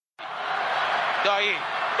دایی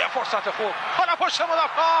یه فرصت خوب حالا پشت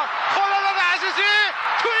مدافعان خداداد عزیزی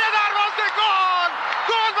توی دروازه گل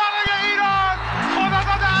برای ایران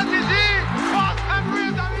خداداد عزیزی باز هم روی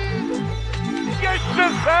زمین گشت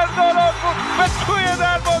سردار آزمون به توی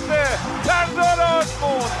دروازه سردار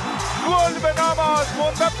آزمون گل به نام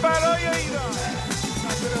آزمون و برای ایران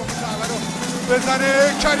بزنه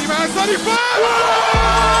کریم انصاری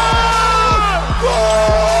گل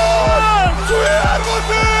توی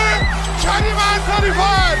دروازه کریم انصاری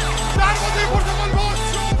دروازه پرتغال باز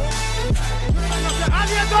شد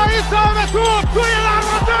علی دایی سام توپ توی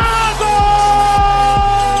دروازه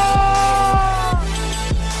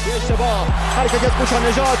اشتباه حرکت از کوچان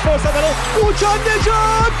نژاد فرصت برای کوچان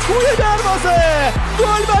نژاد توی دروازه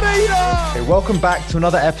گل برای ایران. Hey, welcome back to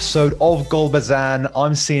another episode of Golbazan.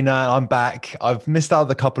 I'm Sina and I'm back. I've missed out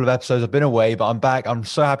a couple of episodes. I've been away, but I'm back. I'm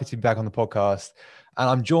so happy to be back on the podcast. And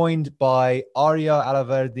I'm joined by Arya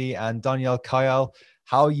Alaverdi and Daniel Kayal.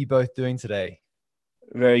 How are you both doing today?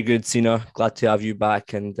 Very good, Sina. Glad to have you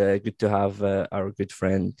back, and good to have our good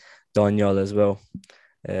friend Daniel as well.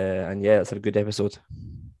 And yeah, it's a good episode.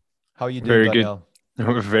 How are you doing, Very Daniel?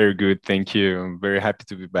 good. Very good. Thank you. I'm very happy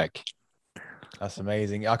to be back. That's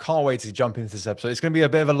amazing. I can't wait to jump into this episode. It's going to be a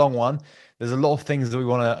bit of a long one. There's a lot of things that we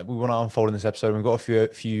want to unfold in this episode. We've got a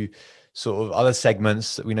few sort of other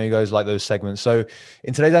segments. We know you guys like those segments. So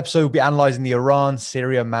in today's episode, we'll be analyzing the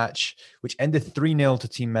Iran-Syria match, which ended 3-0 to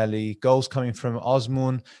Team Melli. Goals coming from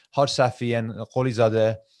Osman, Haj Safi and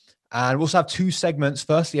Qolizadeh. And we'll also have two segments.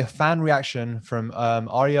 Firstly, a fan reaction from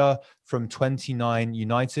Arya from 29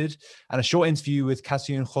 United and a short interview with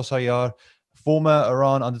Kasyun Khosayar, former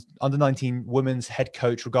Iran under-19 women's head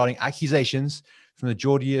coach, regarding accusations from the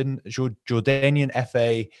Jordanian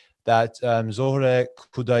FA that Zohreh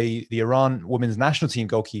Kudai, the Iran women's national team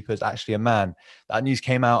goalkeeper, is actually a man. That news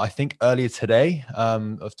came out, I think, earlier today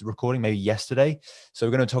of the recording, maybe yesterday. So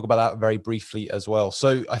we're going to talk about that very briefly as well.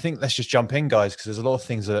 So I think let's just jump in, guys, because there's a lot of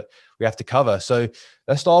things that we have to cover. So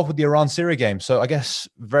let's start off with the Iran-Syria game. So I guess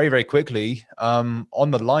very, very quickly, on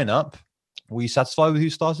the lineup, were you satisfied with who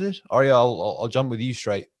started? Arya, I'll jump with you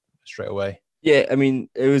straight away. Yeah, I mean,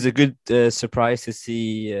 it was a good surprise to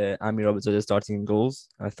see Amir Robertson starting in goals.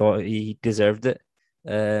 I thought he deserved it.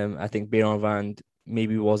 I think Bayron Van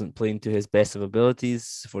maybe wasn't playing to his best of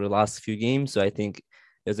abilities for the last few games, so I think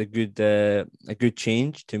it was a good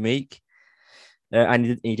change to make.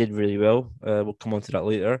 And he did really well. We'll come on to that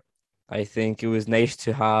later. I think it was nice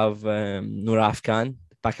to have Noor Afghan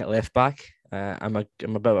back at left back. I'm a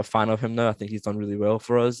bit of a fan of him now. I think he's done really well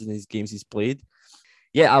for us in these games he's played.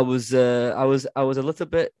 Yeah, I was a little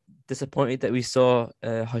bit disappointed that we saw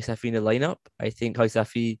Haj Safi in the lineup. I think Haj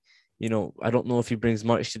Safi, I don't know if he brings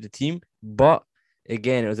much to the team, but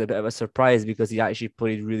again, it was a bit of a surprise because he actually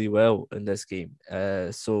played really well in this game.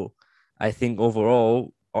 So I think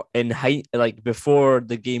overall, before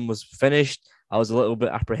the game was finished, I was a little bit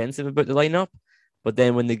apprehensive about the lineup, but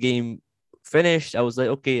then when the game finished, I was like,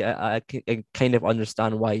 okay, I kind of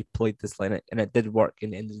understand why he played this lineup, and it did work in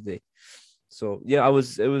the end of the day. So yeah, it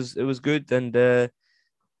was good, and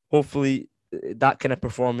hopefully that kind of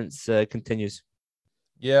performance continues.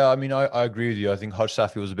 Yeah, I mean, I agree with you. I think Haj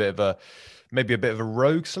Safi was maybe a bit of a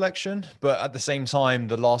rogue selection, but at the same time,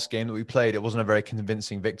 the last game that we played, it wasn't a very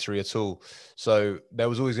convincing victory at all. So there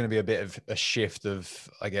was always going to be a bit of a shift of,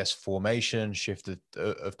 I guess, formation, shift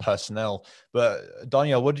of personnel. But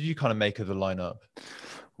Daniel, what did you kind of make of the lineup?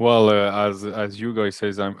 Well, as you guys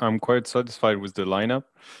says, I'm quite satisfied with the lineup.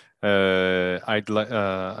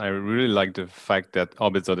 I really like the fact that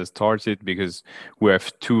Abedzadeh started because we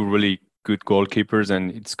have two really good goalkeepers,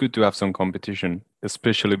 and it's good to have some competition,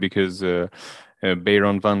 especially because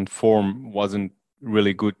Bayron Van form wasn't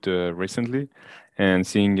really good recently, and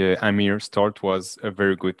seeing Amir start was a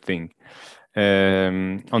very good thing.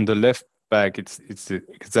 On the left back, it's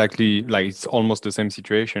exactly like it's almost the same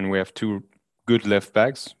situation. We have two good left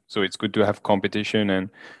backs, so it's good to have competition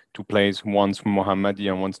and to play once Mohammadi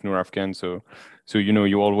and once Noor Afghan. So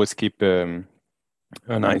you always keep a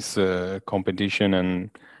nice competition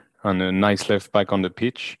and a nice left back on the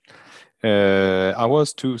pitch. I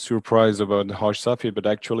was too surprised about Haj Safi, but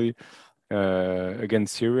actually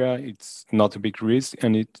against Syria, it's not a big risk,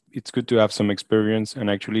 and it's good to have some experience. And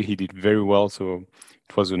actually, he did very well. So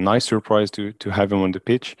it was a nice surprise to have him on the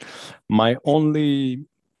pitch.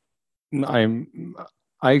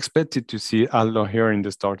 I expected to see Allah here in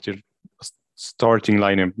the starting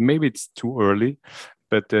lineup. Maybe it's too early,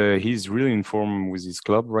 but he's really in form with his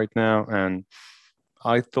club right now, and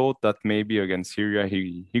I thought that maybe against Syria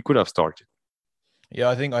he could have started. Yeah,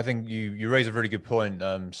 I think you raise a really good point.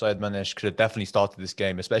 Syed Manesh could have definitely started this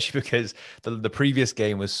game, especially because the previous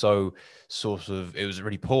game was so sort of, it was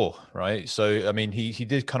really poor, right? So I mean, he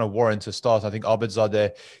did kind of warrant a start. I think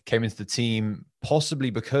Abedzadeh came into the team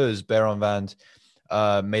possibly because Beran Vand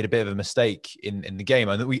made a bit of a mistake in the game.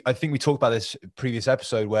 And I think we talked about this previous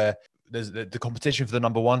episode where there's the competition for the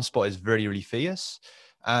number one spot is really, really fierce.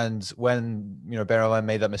 And when, Beran Vand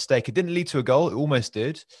made that mistake, it didn't lead to a goal. It almost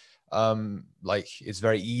did. Like it's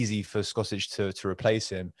very easy for Skocic to replace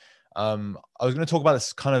him. I was going to talk about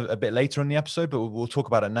this kind of a bit later in the episode, but we'll talk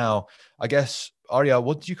about it now. I guess, Arya,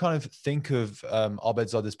 what do you kind of think of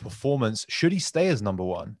Abedzadeh's performance? Should he stay as number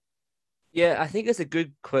one? Yeah, I think it's a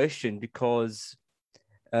good question because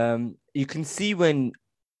you can see when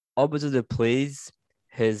Abedzadeh plays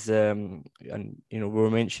his and we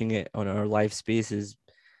were mentioning it on our live spaces.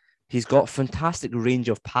 He's got fantastic range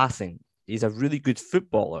of passing. He's a really good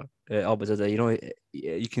footballer, Abedzadeh.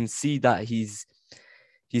 You can see that he's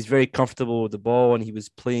very comfortable with the ball, and he was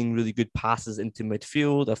playing really good passes into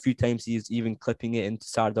midfield. A few times he's even clipping it into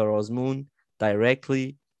Sardar Osmoon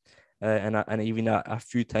directly, and even a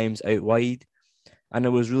few times out wide. And it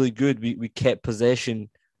was really good. We kept possession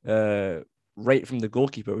right from the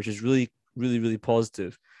goalkeeper, which is really, really, really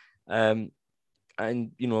positive. And as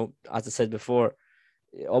I said before,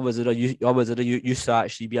 Abedzadeh used to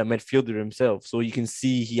actually be a midfielder himself, so you can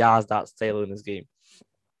see he has that style in his game.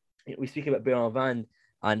 We speak about Beran Vand,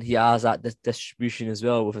 and he has that distribution as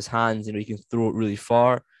well with his hands. He can throw it really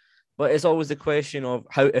far, but it's always the question of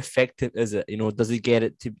how effective is it? Does he get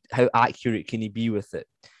it to? How accurate can he be with it?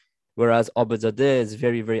 Whereas Abedzadeh is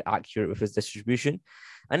very, very accurate with his distribution.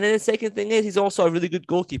 And then the second thing is he's also a really good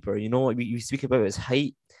goalkeeper. We speak about his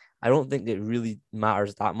height. I don't think it really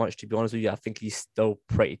matters that much, to be honest with you. I think he's still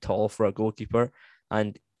pretty tall for a goalkeeper,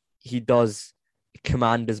 and he does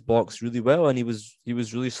command his box really well. And he was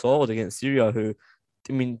really solid against Syria, who,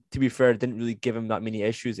 I mean, to be fair, didn't really give him that many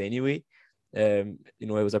issues anyway. It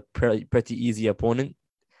was a pretty easy opponent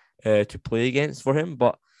to play against for him.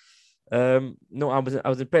 But no, I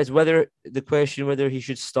was impressed. Whether he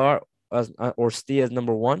should start as or stay as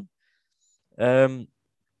number one,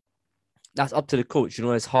 that's up to the coach.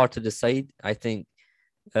 It's hard to decide. I think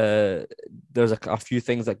there's a few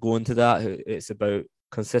things that go into that. It's about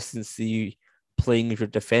consistency, playing with your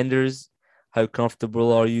defenders. How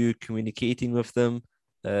comfortable are you communicating with them?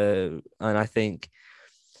 And I think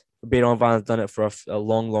Beran Vand's done it for a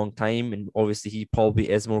long, long time, and obviously he probably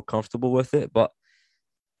is more comfortable with it. But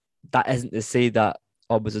that isn't to say that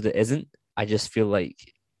Abedzadeh isn't. I just feel like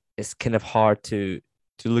it's kind of hard to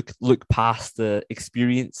look past the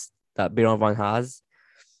experience that Beran Vand has.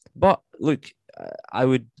 But look, I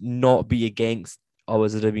would not be against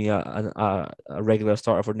Abedzadeh being a regular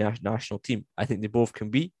starter for the national team. I think they both can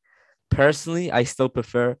be. Personally, I still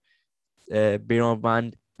prefer Beran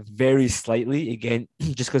Vand very slightly, again,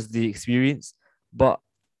 just because of the experience. But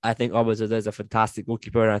I think Abedzadeh is a fantastic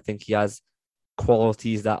goalkeeper, and I think he has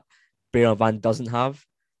qualities that Beran Vand doesn't have,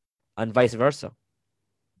 and vice versa.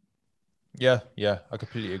 Yeah, I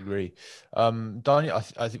completely agree. Daniel,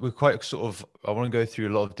 I think we're quite sort of. I want to go through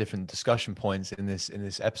a lot of different discussion points in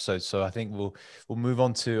this episode, so I think we'll move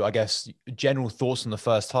on to, I guess, general thoughts on the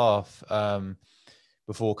first half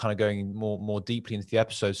before kind of going more deeply into the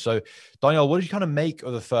episode. So, Daniel, what did you kind of make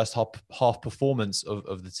of the first half performance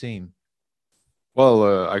of the team?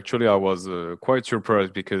 Well, actually, I was quite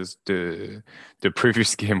surprised because the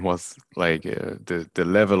previous game was like the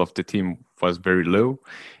level of the team was very low,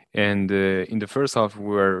 and in the first half we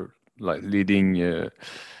were like leading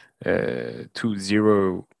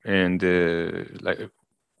 2-0, and like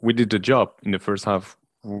we did the job in the first half.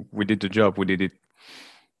 We did the job. We did it.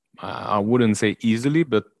 I wouldn't say easily,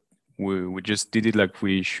 but we just did it like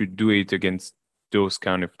we should do it against those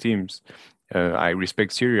kind of teams. I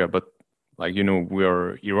respect Syria, but like, we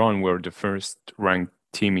are Iran. We're the first ranked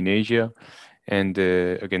team in Asia, and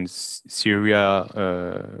against Syria,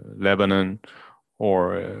 Lebanon,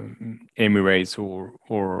 or Emirates,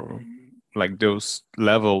 or like those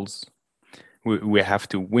levels, we have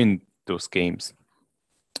to win those games.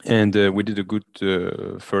 And we did a good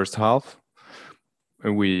first half.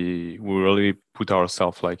 We really put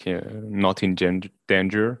ourselves like not in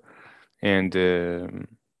danger, and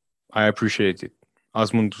I appreciate it.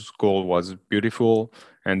 Osmond's goal was beautiful,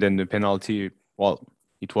 and then the penalty. Well,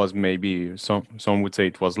 it was maybe some would say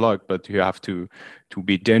it was luck, but you have to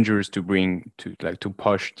be dangerous to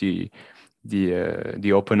push the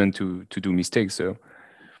opponent to do mistakes. So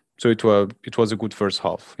it was a good first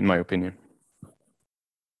half, in my opinion.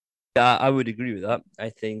 Yeah, I would agree with that. I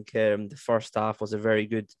think the first half was a very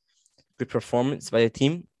good performance by the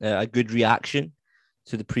team, a good reaction.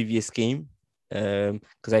 to the previous game,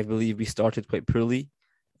 because I believe we started quite poorly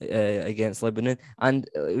against Lebanon. And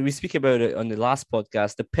we speak about it on the last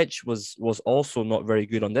podcast. The pitch was also not very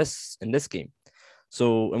good in this game.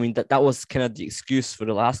 So I mean that was kind of the excuse for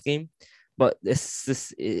the last game. But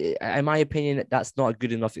this in my opinion, that's not a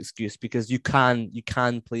good enough excuse, because you can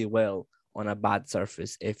play well on a bad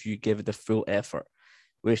surface if you give it the full effort,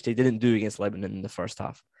 which they didn't do against Lebanon in the first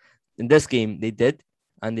half. In this game, they did,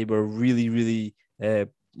 and they were really, really,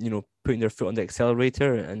 putting their foot on the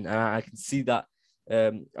accelerator. And I can see that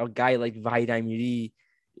a guy like Vahid Amiri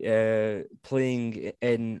playing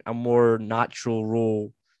in a more natural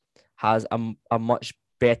role has a much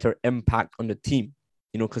better impact on the team.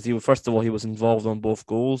 Because he was involved on both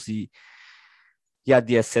goals. He had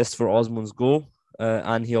the assist for Osman's goal,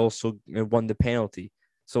 and he also won the penalty.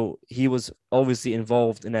 So he was obviously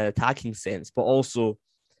involved in an attacking sense, but also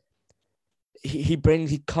he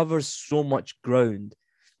covers so much ground.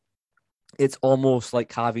 It's almost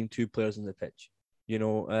like having two players on the pitch,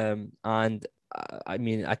 and I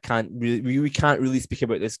mean, we can't really speak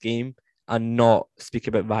about this game and not speak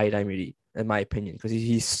about Vahid Amiri, in my opinion, because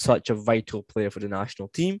he's such a vital player for the national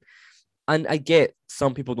team. And I get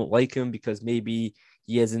some people don't like him because maybe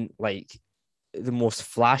he isn't like the most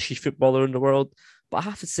flashy footballer in the world. But I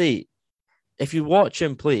have to say, if you watch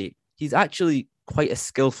him play, he's actually quite a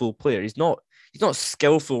skillful player. He's not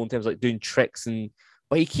skillful in terms of like doing tricks,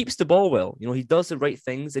 but he keeps the ball well. He does the right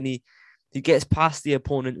things, and he gets past the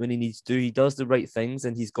opponent when he needs to. He does the right things,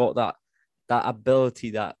 and he's got that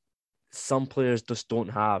ability that some players just don't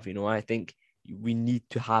have. I think we need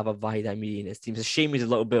to have a Vahid Amiri in his team. It's a shame he's a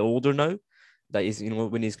little bit older now. That is,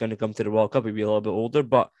 when he's going to come to the World Cup, he'll be a little bit older,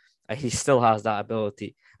 but he still has that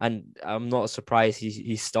ability. And I'm not surprised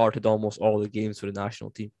he started almost all the games for the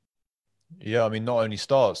national team. Yeah, I mean, not only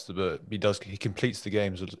starts, but he completes the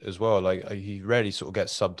games as well. Like, he rarely sort of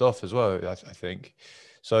gets subbed off as well, I think.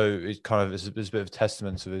 So it kind of is a bit of a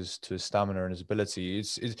testament to his stamina and his ability.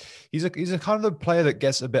 He's a kind of the player that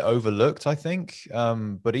gets a bit overlooked, I think.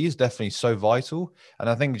 But he is definitely so vital. And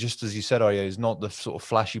I think, just as you said, Arya, he's not the sort of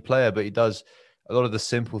flashy player, but he does a lot of the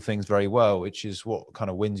simple things very well, which is what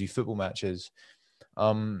kind of wins you football matches.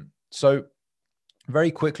 So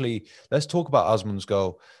very quickly, let's talk about Osman's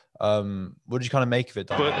goal. What did you kind of make of it,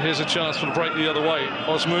 Dan? But here's a chance for the break the other way.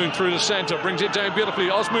 Osman through the centre, brings it down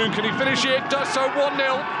beautifully. Osman, can he finish it? Does so. 1-0.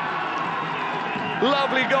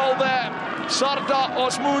 Lovely goal there. Sardar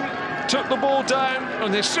Osman took the ball down,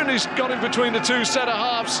 and as soon as he got in between the two centre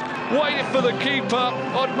halves, waited for the keeper,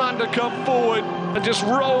 Osman, to come forward, and just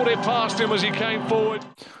rolled it past him as he came forward.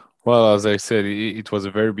 Well, as I said, it was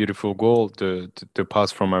a very beautiful goal. The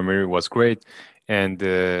pass from Amiri was great, and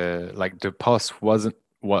the pass wasn't.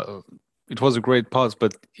 Well, it was a great pass,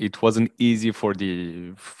 but it wasn't easy for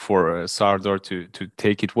Sardar to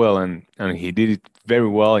take it well, and he did it very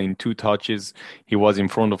well in 2 touches. He was in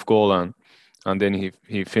front of goal, and then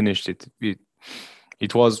he finished it.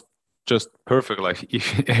 It was just perfect. Like,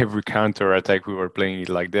 if every counter attack we were playing it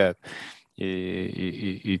like that,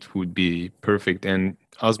 it would be perfect. And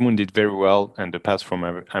Osman did very well, and the pass from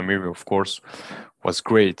Amiri, of course, was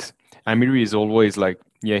great. Amiri is always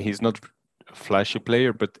he's not flashy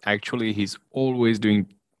player, but actually he's always doing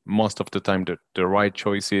most of the time the right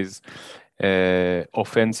choices,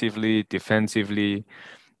 offensively, defensively.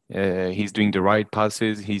 He's doing the right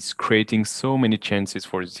passes. He's creating so many chances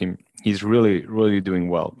for his team. He's really, really doing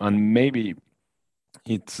well. And maybe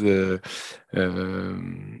it's he's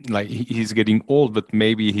getting old, but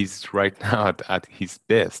maybe he's right now at his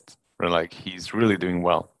best. He's really doing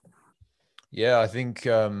well. Yeah, I think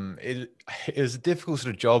it was a difficult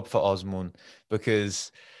sort of job for Osman,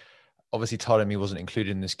 because obviously Taremi wasn't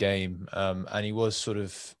included in this game, and he was sort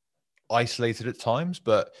of isolated at times.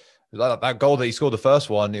 But that goal that he scored, the first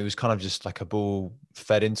one, it was kind of just like a ball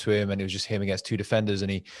fed into him, and it was just him against 2 defenders,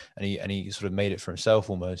 and he sort of made it for himself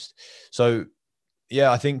almost. So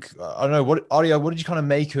yeah, I think, I don't know, Arya, what did you kind of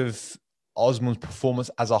make of Osman's performance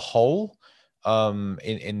as a whole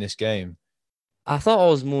in this game? I thought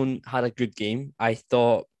Osman had a good game. I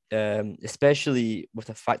thought, especially with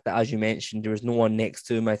the fact that, as you mentioned, there was no one next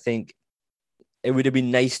to him, I think it would have been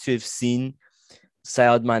nice to have seen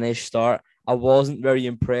Saad Manesh start. I wasn't very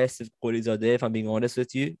impressed with Qorizadeh, if I'm being honest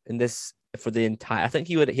with you, in this for the entire. I think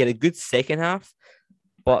he had a good second half,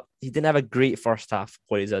 but he didn't have a great first half,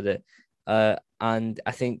 Qorizadeh. And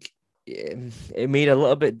I think it made a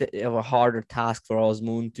little bit of a harder task for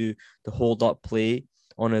Osman to hold up play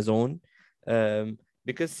on his own.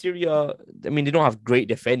 Because Syria, I mean, they don't have great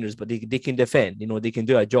defenders, but they can defend. They can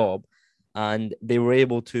do a job, and they were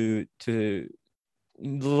able to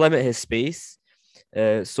limit his space.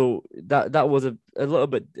 So that was a little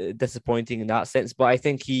bit disappointing in that sense. But I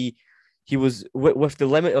think he was with the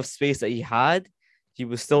limit of space that he had, he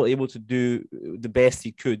was still able to do the best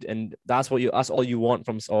he could, and that's all you want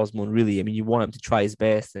from Osman, really. I mean, you want him to try his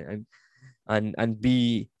best and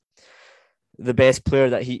be the best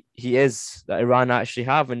player that he is, that Iran actually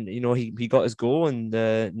have. And he got his goal, and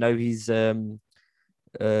now he's the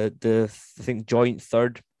I think joint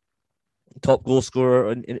third top goal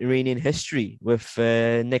scorer in Iranian history with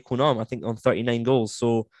Nick Hunam, I think, on 39 goals.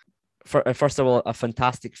 So first of all, a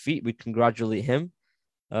fantastic feat. We congratulate him.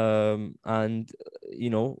 And I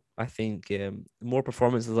think more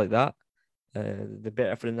performances like that, the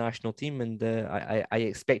better for the national team, and I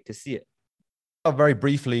expect to see it. Very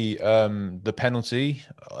briefly, the penalty.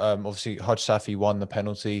 Obviously, Haj Safi won the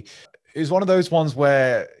penalty. It was one of those ones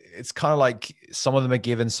where it's kind of like some of them are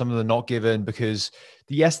given, some of them are not given, because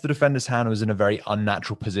the defender's hand was in a very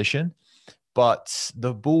unnatural position, but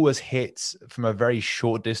the ball was hit from a very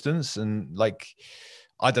short distance, and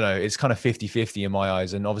I don't know, it's kind of 50-50 in my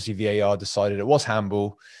eyes. And obviously VAR decided it was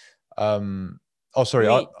handball. Haj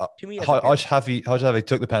Safi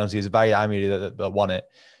took the penalty. It's Baye Amiri that won it.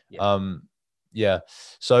 Yeah.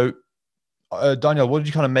 So, Daniel, what did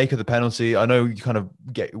you kind of make of the penalty? I know you kind of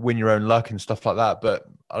win your own luck and stuff like that, but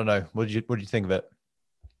I don't know. What did you think of it?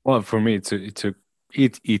 Well, for me,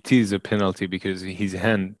 it is a penalty because his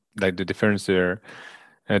hand, like the defender,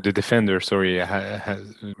 his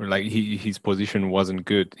position wasn't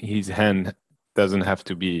good. His hand doesn't have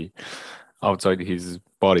to be outside his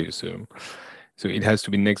body, so it has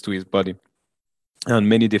to be next to his body. And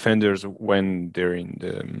many defenders, when they're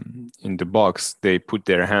in the box, they put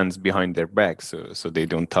their hands behind their back, so they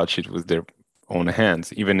don't touch it with their own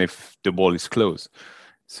hands, even if the ball is close.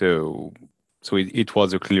 So it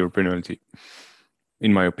was a clear penalty,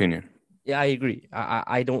 in my opinion. Yeah, I agree.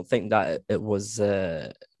 I don't think that it was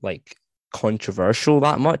controversial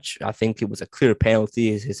that much. I think it was a clear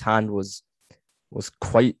penalty. His hand was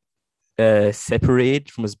quite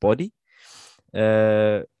separated from his body.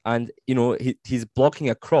 And he's blocking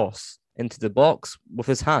a cross into the box with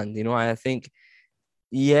his hand. I think,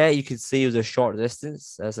 yeah, you could say it was a short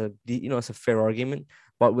distance. It's a fair argument.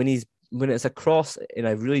 But when it's a cross in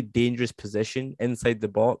a really dangerous position inside the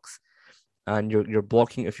box, and you're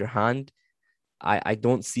blocking it with your hand, I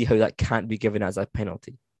don't see how that can't be given as a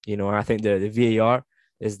penalty. I think the VAR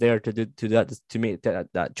is there to make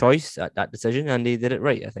that choice, that decision, and they did it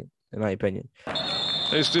right, I think, in my opinion.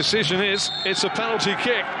 His decision is it's a penalty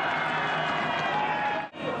kick.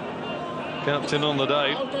 Captain on the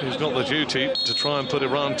day, who's got the duty to try and put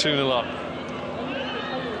Iran 2-0 up.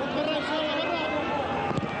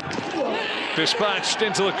 Dispatched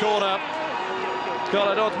into the corner.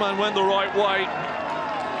 Khaled Othman went the right way,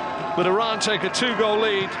 but Iran take a 2-goal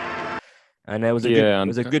lead. And it was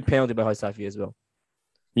a good penalty by Haj Safi as well.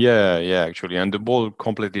 Yeah, actually, and the ball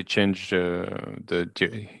completely changed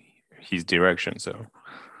his direction, so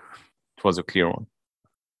it was a clear one.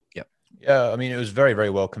 Yeah, I mean, it was very,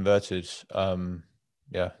 very well converted.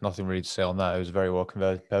 Nothing really to say on that. It was a very well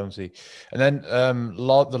converted penalty. And then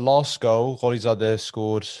the last goal, Gholizadeh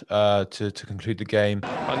scored to conclude the game.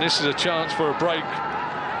 And this is a chance for a break.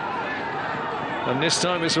 And this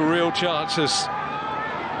time it's a real chance as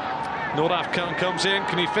Noraf Khan comes in.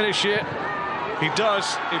 Can he finish it? He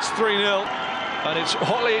does. It's 3-0. And it's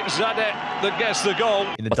Gholizadeh that gets the goal.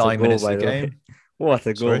 In the dying minutes of the game. What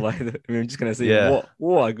a goal, by the way. I'm just going to say,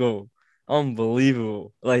 what a goal.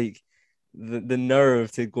 Unbelievable. The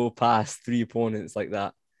nerve to go past three opponents like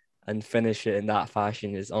that and finish it in that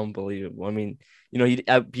fashion is unbelievable. I mean, he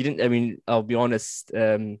didn't. I mean, I'll be honest.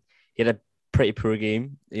 He had a pretty poor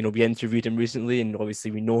game. We interviewed him recently, and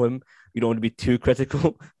obviously we know him. We don't want to be too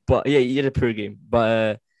critical, but yeah, he had a poor game.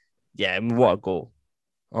 But what a goal!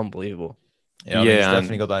 Unbelievable. Yeah, he's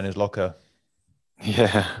definitely got that in his locker.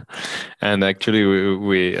 Yeah, and actually,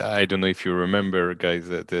 we I don't know if you remember, guys,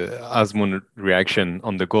 the Azmoun reaction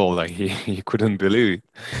on the goal, he couldn't believe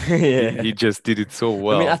it. Yeah, he just did it so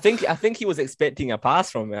well. I mean, I think he was expecting a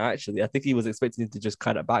pass from it. Actually, I think he was expecting to just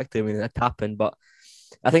cut it back to him in a tap in. But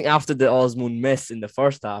I think after the Azmoun miss in the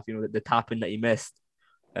first half, the tap in that he missed,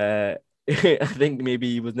 I think maybe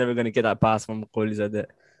he was never going to get that pass from Gholizadeh.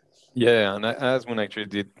 Yeah, and Azmoun actually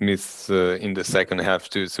did miss in the second half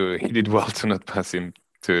too, so he did well to not pass him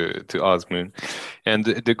to Azmoun. And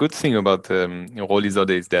the good thing about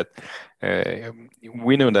Gholizadeh is that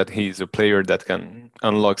we know that he's a player that can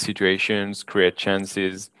unlock situations, create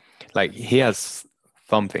chances. He has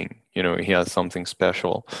something, he has something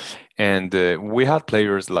special. And we had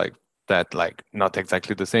players like that, not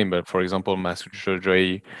exactly the same, but for example, Masoud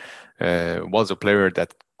Shojai was a player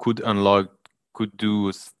that could unlock could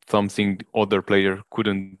do something other player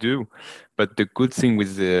couldn't do. But the good thing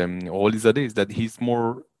with Olizade is that he's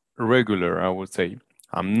more regular, I would say.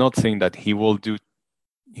 I'm not saying that he will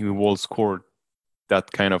score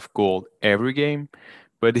that kind of goal every game,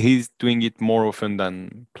 but he's doing it more often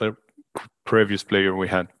than previous player we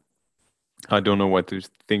had. I don't know what to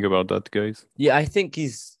think about that, guys. Yeah, I think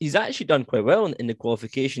he's actually done quite well in the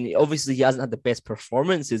qualification. Obviously, he hasn't had the best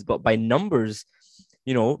performances, but by numbers,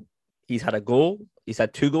 he's had a goal. He's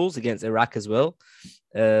had 2 goals against Iraq as well.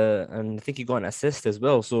 And I think he got an assist as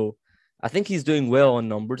well. So I think he's doing well on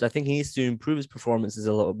numbers. I think he needs to improve his performances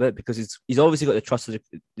a little bit because he's obviously got the trust of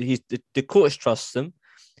the coach trusts him.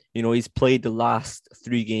 He's played the last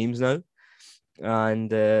 3 games now. And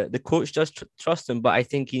the coach does trust him, but I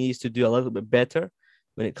think he needs to do a little bit better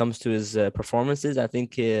when it comes to his performances. I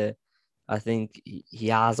think he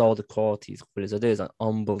has all the qualities. Olizade is an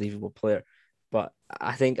unbelievable player, but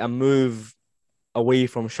I think a move away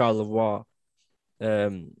from Charleroi,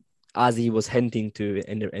 as he was hinting to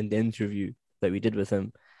in the interview that we did with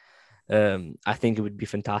him, I think it would be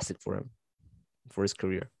fantastic for him, for his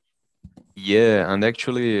career. Yeah, and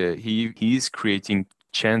actually he's creating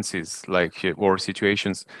chances or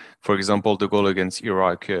situations. For example, the goal against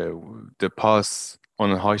Iraq, the pass on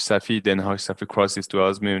Haj Safi, then Haj Safi crosses to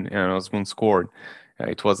Azmoun, and Azmoun scored.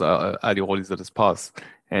 It was Ali Olizade's pass,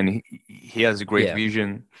 and he has a great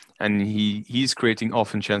vision, and he's creating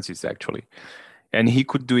often chances actually, and he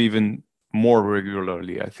could do even more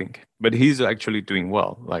regularly, I think. But he's actually doing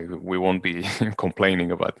well. We won't be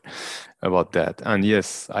complaining about that. And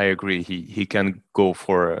yes, I agree. He can go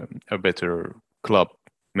for a better club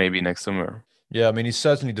maybe next summer. Yeah, I mean, he's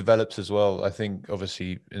certainly developed as well. I think,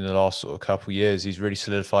 obviously, in the last sort of couple of years, he's really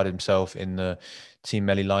solidified himself in the Team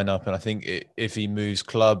Melli lineup. And I think if he moves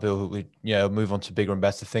club, he'll move on to bigger and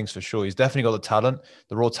better things for sure. He's definitely got the talent.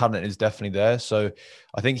 The raw talent is definitely there. So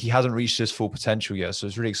I think he hasn't reached his full potential yet. So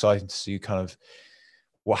it's really exciting to see kind of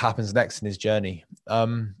what happens next in his journey.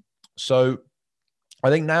 So I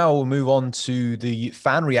think now we'll move on to the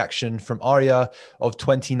fan reaction from Arya of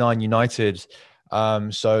 29 United.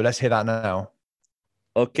 So let's hear that now.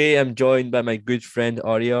 Okay, I'm joined by my good friend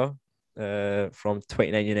Arya from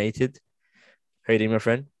 29 United. How are you doing, my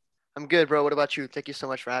friend? I'm good, bro. What about you? Thank you so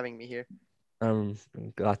much for having me here. I'm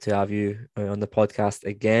glad to have you on the podcast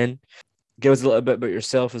again. Give us a little bit about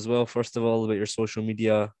yourself as well. First of all, about your social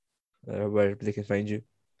media, where they can find you.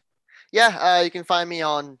 Yeah, you can find me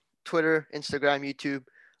on Twitter, Instagram, YouTube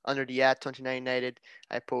under the @29 United.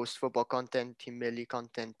 I post football content, Team Melli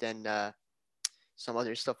content, and some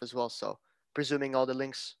other stuff as well. So presuming all the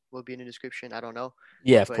links will be in the description. I don't know.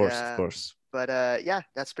 Yeah, of course. But yeah,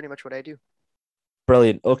 that's pretty much what I do.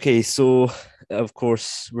 Brilliant. Okay, so of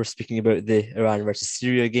course we're speaking about the Iran versus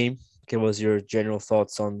Syria game. Give us your general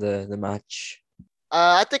thoughts on the match.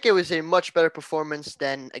 I think it was a much better performance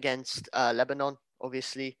than against Lebanon,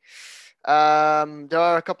 obviously. There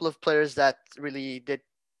are a couple of players that really did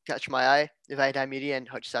catch my eye. Vahid Amiri and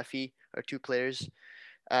Haj Safi are 2 players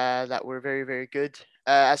that were very, very good.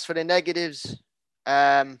 As for the negatives,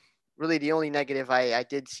 really the only negative I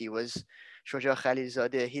did see was Shoja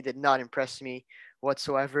Khalilzadeh. He did not impress me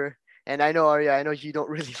whatsoever. And I know, Arya, I know you don't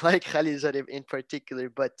really like Khalilzadeh in particular,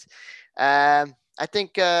 but I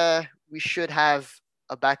think we should have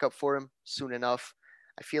a backup for him soon enough.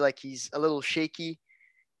 I feel like he's a little shaky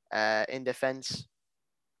in defense.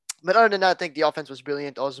 But other than that, I think the offense was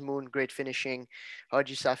brilliant. Azmoun, great finishing.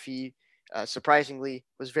 Haji Safi, surprisingly,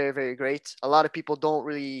 was very, very great. A lot of people don't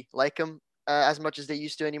really like him as much as they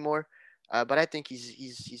used to anymore. But I think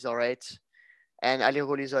he's all right. And Ali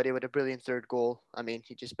Olizade with a brilliant 3rd goal. I mean,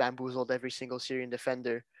 he just bamboozled every single Syrian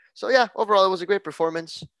defender. So yeah, overall, it was a great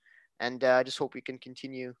performance. And I just hope we can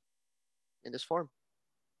continue in this form.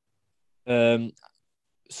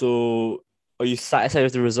 So are you satisfied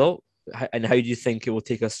with the result? And how do you think it will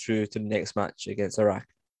take us through to the next match against Iraq?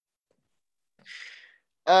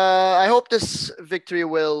 I hope this victory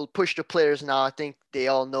will push the players now. I think they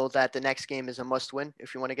all know that the next game is a must win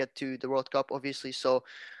if you want to get to the World Cup, obviously. So,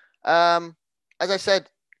 as I said,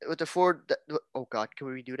 with the forward, oh God, can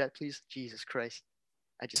we redo that, please? Jesus Christ.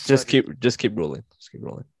 Just keep rolling. Just keep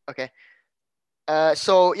rolling. Okay.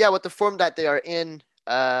 So yeah, with the form that they are in,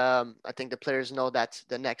 I think the players know that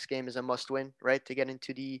the next game is a must win, right? To get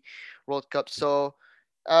into the World Cup. So,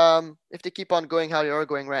 if they keep on going how they are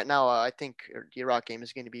going right now, I think the Iraq game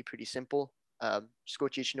is going to be pretty simple.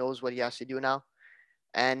 Skocic knows what he has to do now.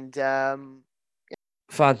 And, yeah.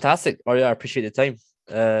 Fantastic. Arya, I appreciate the time.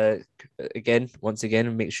 Once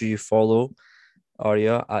again, make sure you follow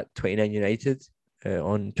Arya at 29 United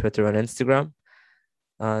on Twitter and Instagram.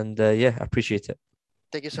 And yeah, I appreciate it.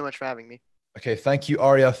 Thank you so much for having me. Okay, thank you,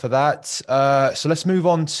 Arya, for that. So let's move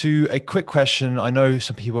on to a quick question. I know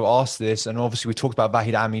some people have asked this, and obviously we talked about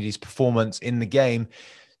Vahid Amidi's performance in the game.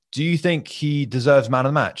 Do you think he deserves man of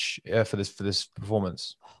the match for this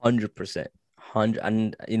performance? 100%. 100.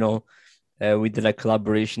 And, we did a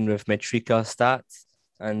collaboration with Metrica Stats,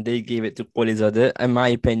 and they gave it to Qolizadeh. In my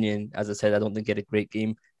opinion, as I said, I don't think he had a great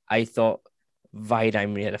game. I thought Vahid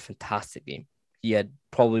Amiri had a fantastic game. He had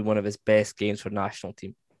probably one of his best games for the national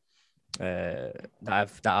team that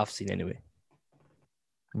I've seen anyway.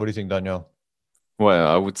 What do you think, Daniel? Well,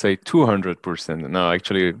 I would say 200%. No,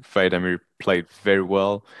 actually, Vahid Amiri played very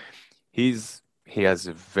well. He has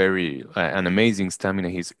an amazing stamina.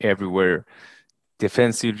 He's everywhere.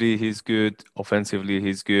 Defensively, he's good. Offensively,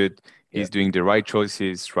 he's good. He's doing the right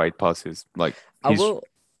choices, right passes. Like I will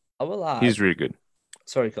add. He's really good.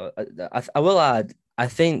 Sorry, I will add. I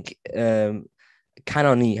think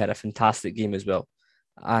Kanani had a fantastic game as well.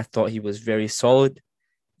 I thought he was very solid.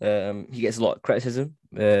 He gets a lot of criticism.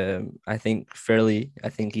 I think fairly. I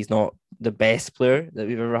think he's not the best player that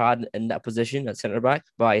we've ever had in that position at centre back,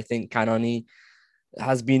 but I think Kanani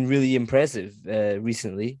has been really impressive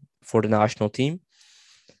recently for the national team.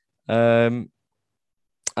 And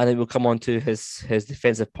it will come on to his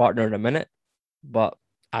defensive partner in a minute, but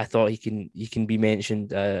I thought he can be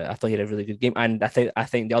mentioned. I thought he had a really good game, and I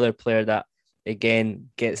think the other player that again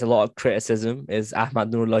gets a lot of criticism is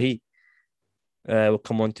Ahmad Noorlahi. We'll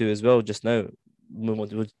come on to as well just now.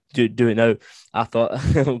 We'll do it now. I thought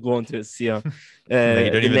we'll go on to it. See, you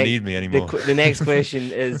don't even need me anymore. The next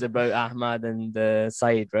question is about Ahmad and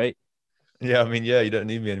Saeed, right? Yeah, I mean, you don't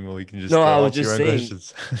need me anymore. You can just I was just saying.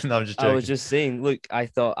 Questions. No, I'm just joking. I was just saying. Look, I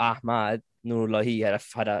thought Ahmad Noorlahi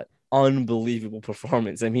had an unbelievable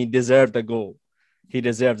performance. I mean, he deserved a goal. I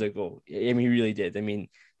mean, he really did. I mean,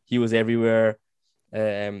 he was everywhere,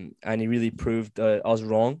 and he really proved us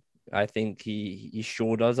wrong. I think he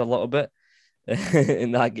showed us a little bit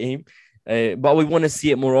in that game, but we want to see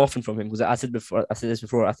it more often from him because I said this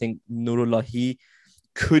before. I think Noorlahi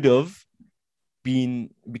could have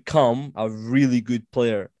become a really good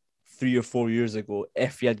player 3 or 4 years ago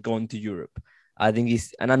if he had gone to Europe. I think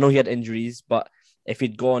and I know he had injuries, but if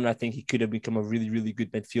he'd gone, I think he could have become a really, really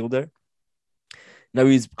good midfielder. Now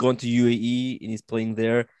he's gone to UAE and he's playing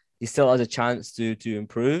there. He still has a chance to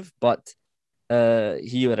improve, but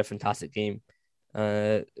he had a fantastic game.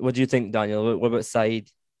 What do you think, Daniel? What about Saeed?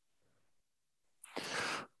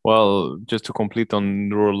 Well, just to complete on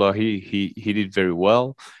Noorlahi, he did very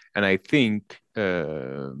well. And I think,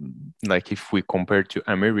 like if we compare to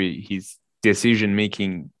Amiri, his decision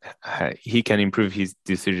making, he can improve his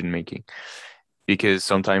decision making because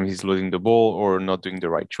sometimes he's losing the ball or not doing the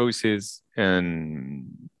right choices.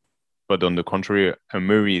 But on the contrary,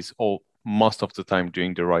 Amiri is most of the time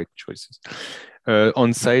doing the right choices.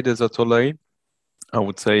 On Saeed Ezatolahi, I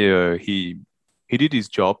would say he did his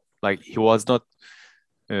job. Like he was not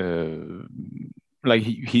like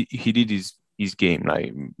he did his game.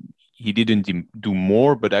 Like he didn't do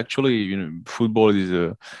more, but actually, football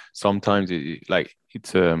is sometimes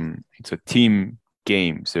it's a team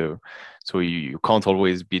game. So you can't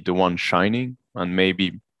always be the one shining, and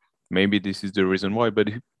maybe this is the reason why. But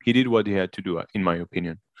he did what he had to do, in my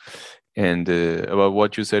opinion. And about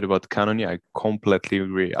what you said about Kanani, I completely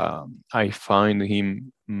agree. I find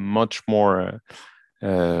him much more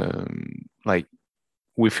like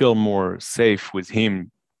we feel more safe with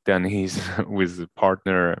him than he's with his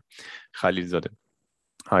partner Khalilzadeh.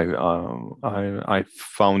 I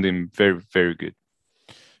found him very, very good.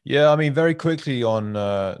 Yeah, I mean, very quickly on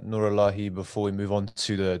Noorlahi before we move on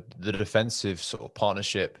to the defensive sort of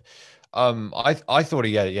partnership. I thought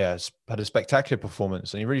he had a spectacular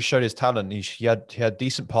performance, and he really showed his talent. He had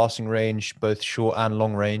decent passing range, both short and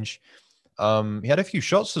long range. He had a few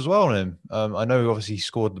shots as well on him. I know obviously he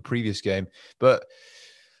scored the previous game, but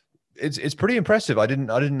it's pretty impressive. I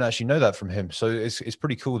didn't actually know that from him. So it's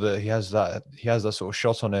pretty cool that he has that sort of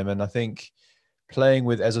shot on him. And I think playing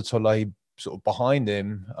with Ezatolahi sort of behind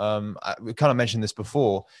him, we kind of mentioned this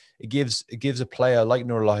before. It gives a player like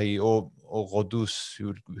Noorlahi or Ghoddos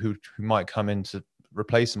who might come in to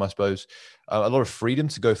replace him, I suppose, a lot of freedom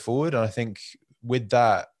to go forward. And I think with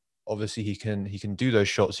that, obviously he can do those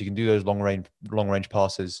shots, he can do those long range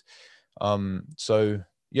passes. So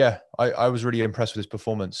yeah, I was really impressed with his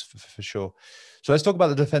performance for sure. So let's talk about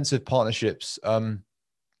the defensive partnerships.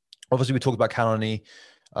 Obviously we talked about Kanani.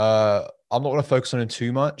 I'm not going to focus on him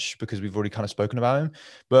too much because we've already kind of spoken about him,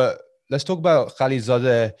 but let's talk about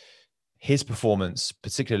Khalilzadeh, his performance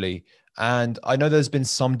particularly. And I know there's been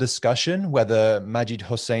some discussion whether Majid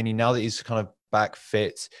Hosseini, now that he's kind of back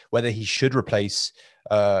fit, whether he should replace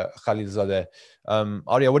Khalilzadeh.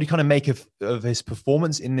 Arya, what do you kind of make of his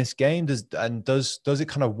performance in this game? Does it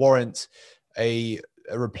kind of warrant a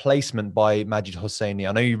replacement by Majid Hosseini?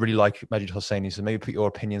 I know you really like Majid Hosseini, so maybe put your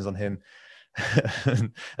opinions on him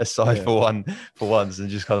aside for once, and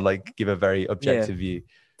just kind of like give a very objective view.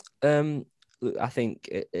 Look, I think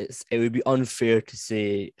it would be unfair to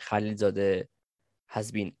say Khalilzadeh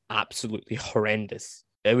has been absolutely horrendous.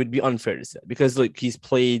 It would be unfair to say because like he's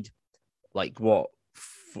played like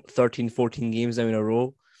 13, 14 games now in a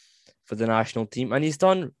row for the national team, and he's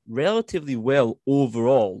done relatively well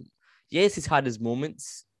overall. Yes, he's had his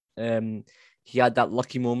moments. He had that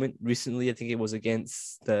lucky moment recently. I think it was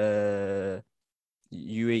against the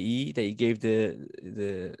UAE that he gave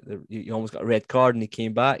he almost got a red card and he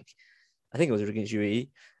came back. I think it was against UAE.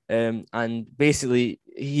 And basically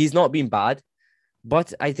he's not been bad,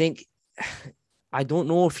 but I think I don't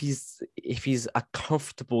know if he's a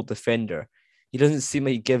comfortable defender. He doesn't seem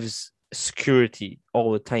like he gives security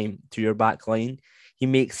all the time to your back line. He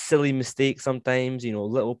makes silly mistakes sometimes,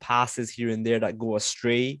 little passes here and there that go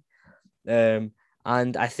astray. And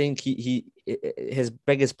I think his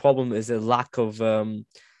biggest problem is a lack of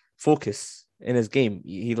focus in his game.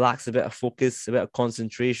 He lacks a bit of focus, a bit of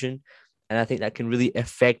concentration, and I think that can really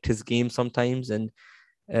affect his game sometimes. And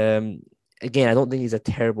again, I don't think he's a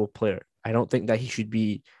terrible player. I don't think that he should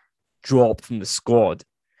be dropped from the squad,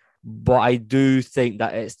 but I do think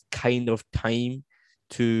that it's kind of time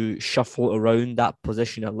to shuffle around that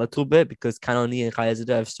position a little bit because Kanoni and Khalilzadeh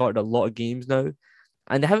have started a lot of games now,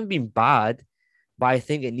 and they haven't been bad, but I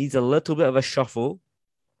think it needs a little bit of a shuffle.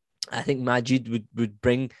 I think Majid would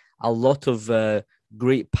bring a lot of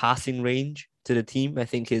great passing range to the team. I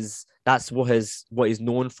think that's what he's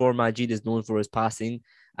known for. Majid is known for his passing.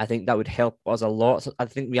 I think that would help us a lot. So I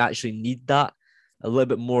think we actually need that, a little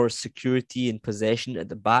bit more security and possession at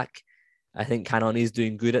the back. I think Kanoni is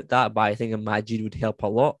doing good at that, but I think a Majid would help a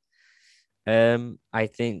lot. I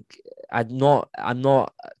think I'm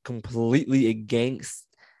not completely against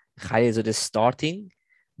Khalilzadeh starting,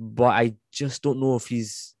 but I just don't know if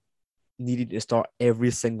he's needed to start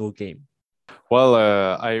every single game. Well,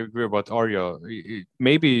 I agree about Arya.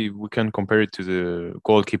 Maybe we can compare it to the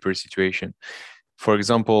goalkeeper situation. For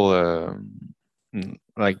example,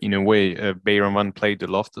 like in a way, Bayram played a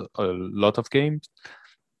lot of games,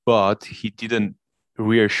 but he didn't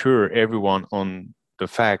reassure everyone on the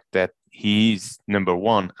fact that he is number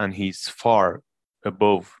one and he's far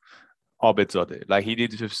above Obetzade. Like he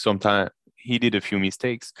did a few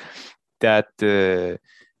mistakes that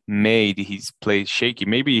made his play shaky.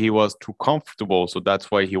 Maybe he was too comfortable, so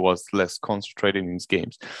that's why he was less concentrated in his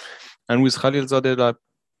games. And with Khalilzadeh,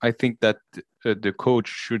 I think that the coach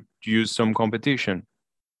should use some competition.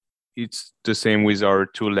 It's the same with our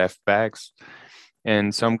two left backs,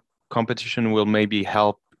 and some competition will maybe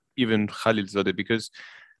help even Khalilzadeh because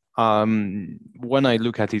when I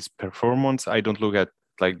look at his performance, I don't look at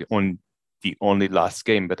like on the only last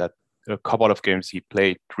game, but at a couple of games he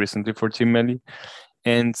played recently for Team Melli,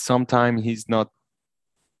 and sometimes he's not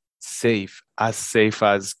as safe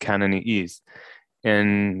as Kanoni is.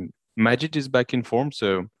 And Majid is back in form,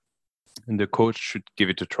 so the coach should give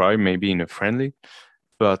it a try, maybe in a friendly.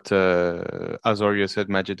 But as Arya said,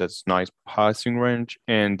 Majid has nice passing range,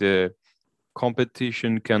 and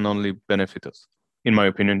competition can only benefit us, in my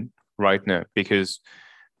opinion, right now, because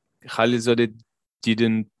Khalilzadeh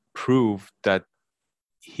didn't prove that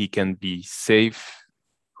he can be safe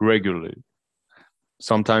regularly.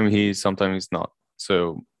 Sometimes he's not.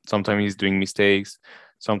 So sometimes he's doing mistakes.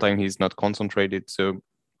 Sometimes he's not concentrated. So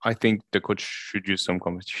I think the coach should use some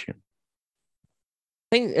competition.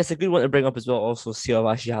 I think it's a good one to bring up as well. Also,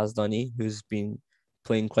 Siavash Yazdani, who's been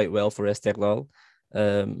playing quite well for Esteghlal.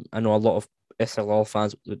 I know a lot of Esteghlal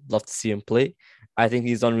fans would love to see him play. I think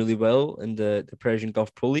he's done really well in the Persian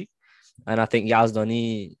Gulf Pro League. And I think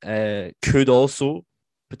Yazdani could also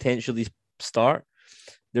potentially start.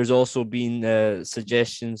 There's also been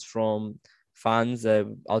suggestions from fans.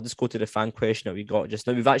 I'll just go to the fan question that we got just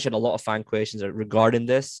now. We've actually had a lot of fan questions regarding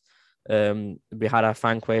this. We had a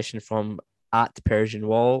fan question from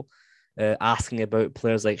 @PersianWall asking about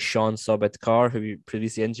players like Sean Sobetkar, who we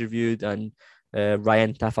previously interviewed, and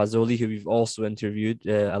Ryan Tafazoli, who we've also interviewed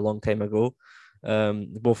a long time ago.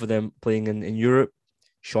 Both of them playing in Europe.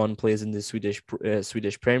 Sean plays in the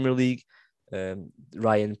Swedish Premier League.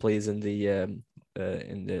 Ryan plays in the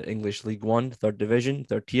English League One, third division,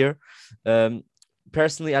 third tier.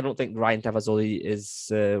 Personally, I don't think Ryan Tafazoli is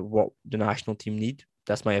what the national team need.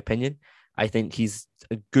 That's my opinion. I think he's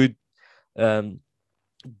a good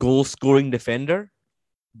goal scoring defender,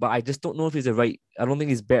 but I just don't know if he's the right. I don't think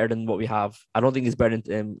he's better than what we have. I don't think he's better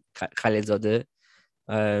than Khaled Zadeh.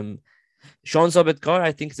 Sean Sobetkar,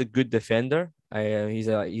 I think, is a good defender.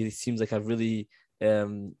 He seems like a really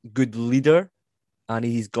good leader, and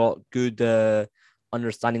he's got good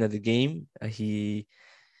understanding of the game. He's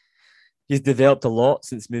developed a lot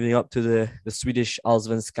since moving up to the Swedish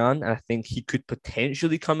Allsvenskan, and I think he could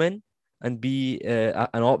potentially come in and be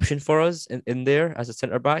an option for us in there as a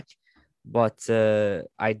centre back. But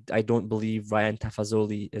I don't believe Ryan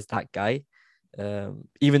Tafazoli is that guy.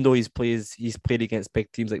 Even though he's played against big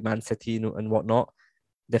teams like Man City and whatnot,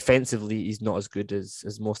 defensively he's not as good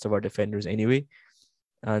as most of our defenders anyway.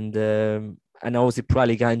 And obviously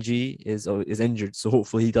Prali Ganji is injured, so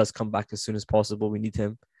hopefully he does come back as soon as possible. We need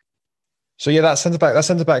him. So yeah, that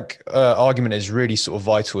centre back argument is really sort of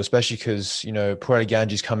vital, especially because Prali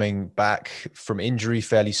Ganji is coming back from injury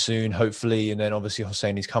fairly soon, hopefully, and then obviously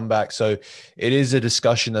Hosseini's come back. So it is a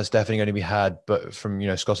discussion that's definitely going to be had, but from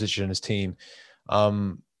Skocic and his team.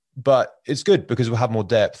 But it's good because we'll have more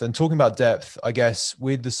depth. And talking about depth, I guess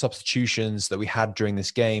with the substitutions that we had during this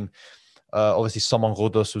game, obviously Saman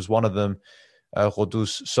Ghoddos was one of them.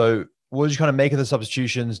 Ghoddos. So what did you kind of make of the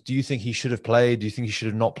substitutions? Do you think he should have played? Do you think he should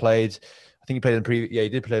have not played? I think he played he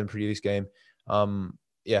did play in the previous game.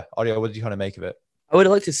 Arya, what did you kind of make of it? I would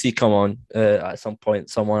like to see come on at some point.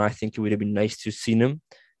 Someone I think it would have been nice to see him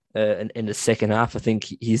in the second half. I think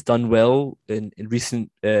he's done well in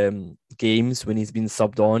recent games when he's been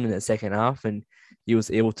subbed on in the second half, and he was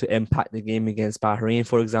able to impact the game against Bahrain,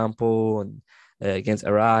 for example, and against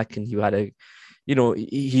Iraq. And he had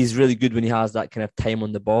he's really good when he has that kind of time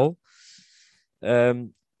on the ball. It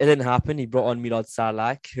didn't happen. He brought on Milad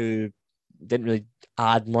Salak, who didn't really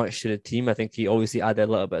add much to the team. I think he obviously added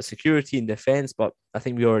a little bit of security in defense, but I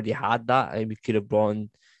think we already had that. And we could have we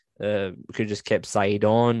could have just kept Said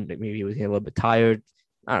on. Like maybe he was getting a little bit tired.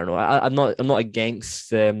 I don't know. I'm not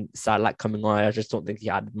against Salak coming on. I just don't think he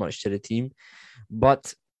added much to the team.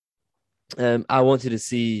 But I wanted to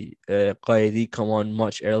see Qaedi come on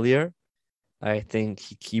much earlier. I think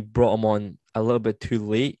he brought him on a little bit too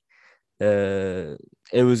late. It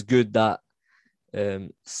was good that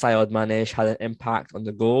Sayed Manesh had an impact on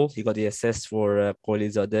the goal. He got the assist for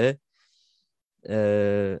Qoli Zadeh.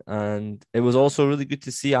 And it was also really good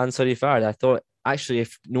to see Ansari Fard. I thought, actually,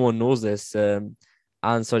 if no one knows this, Ansari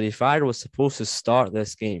Fard was supposed to start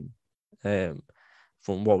this game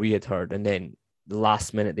from what we had heard. And then the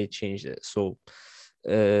last minute they changed it. So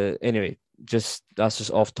anyway, that's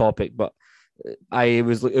just off topic. But it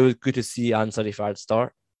was good to see Ansari Fard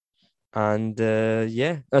start. And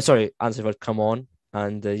Ansari Fard come on.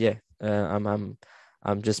 And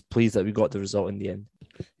I'm just pleased that we got the result in the end.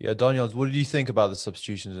 Yeah, Daniel, what did you think about the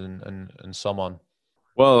substitutions and Saman?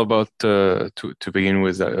 Well, about to begin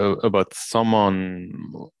with, about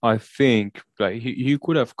Saman, I think like he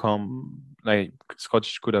could have come, like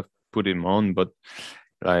Scottish could have put him on, but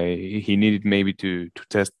like he needed maybe to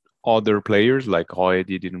test other players, like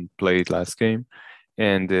Roedi didn't play last game,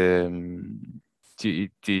 and the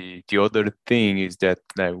other thing is that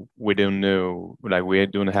like we don't know, like we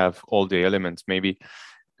don't have all the elements, maybe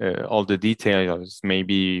all the details.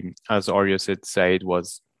 Maybe as Arya said, Said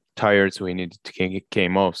was tired, so he needed to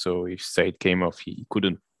came off. So if Said came off, he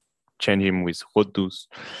couldn't change him with Ghoddos.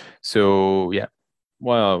 So yeah,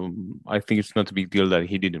 well, I think it's not a big deal that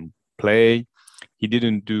he didn't play. He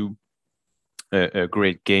didn't do a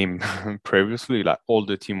great game previously. Like all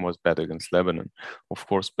the team was bad against Lebanon, of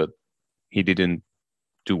course, but he didn't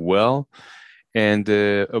do well. And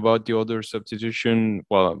about the other substitution,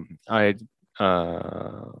 well,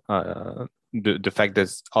 the fact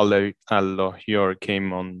that Al-Lahyar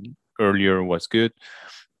came on earlier was good,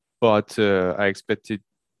 but I expected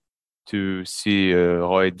to see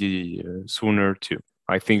Roedi sooner too.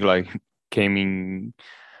 I think like coming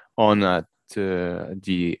on at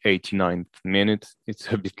the 89th minute,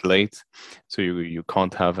 it's a bit late, so you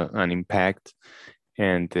can't have an impact.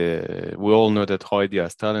 And we all know that Roedi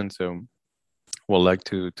has talent, so we'll like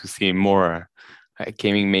to see more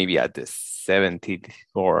coming maybe at the 70th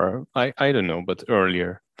or I don't know, but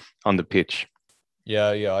earlier on the pitch.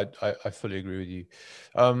 Yeah, I fully agree with you.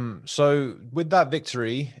 So with that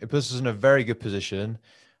victory, it puts us in a very good position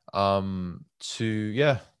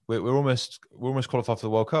we're almost qualified for the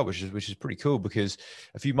World Cup, which is pretty cool, because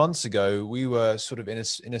a few months ago we were sort of in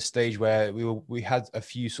a stage where we had a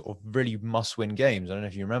few sort of really must-win games. I don't know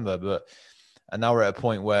if you remember, and now we're at a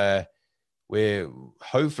point where we're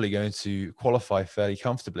hopefully going to qualify fairly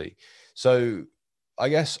comfortably. So I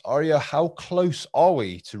guess, Arya, how close are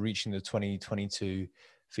we to reaching the 2022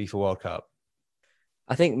 FIFA World Cup?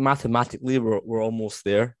 I think mathematically we're almost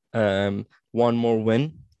there. One more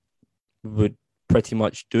win would pretty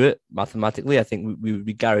much do it mathematically. I think we would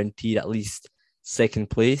be guaranteed at least second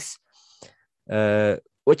place,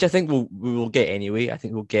 which I think we will get anyway. I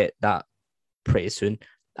think we'll get that pretty soon.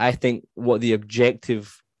 I think what the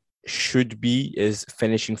objective should be is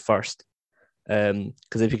finishing first.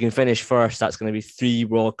 Because if you can finish first, that's going to be 3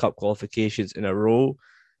 World Cup qualifications in a row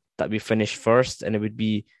that we finish first, and it would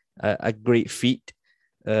be a great feat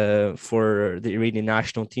for the Iranian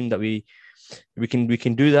national team that we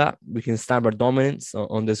can do that. We can stamp our dominance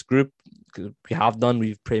on this group. We have done.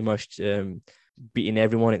 We've pretty much beaten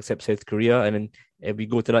everyone except South Korea, and then if we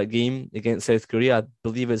go to that game against South Korea, I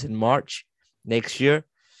believe it's in March next year.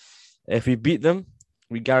 If we beat them,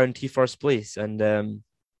 we guarantee first place, and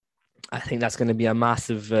I think that's going to be a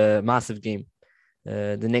massive game.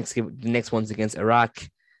 The next one's against Iraq,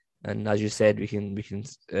 and as you said, we can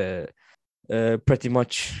pretty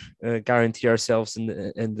much guarantee ourselves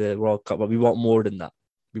in the World Cup. But we want more than that.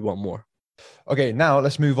 We want more. Okay, now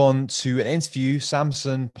let's move on to an interview.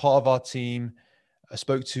 Samson, part of our team,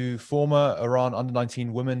 spoke to former Iran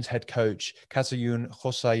under-19 women's head coach Katayun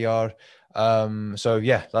Khossayar. So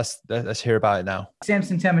yeah, let's hear about it now.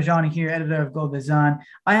 Samson Tamajani here, editor of Gol Bezan.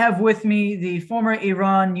 I have with me the former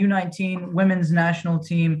Iran U19 women's national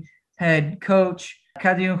team head coach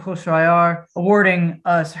Katayun Khossayar, awarding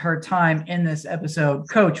us her time in this episode.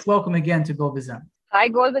 Coach, welcome again to Gol Bezan. Hi,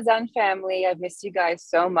 Gol Bezan family. I've missed you guys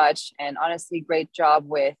so much, and honestly, great job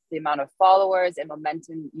with the amount of followers and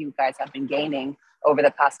momentum you guys have been gaining over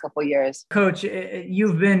the past couple of years. Coach,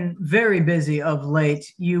 you've been very busy of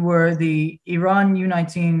late. You were the Iran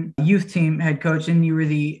U19 youth team head coach, and you were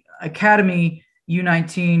the Academy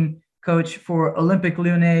U19 coach for Olympique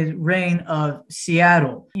Lyonnais Reign of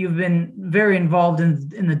Seattle. You've been very involved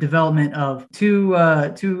in the development of two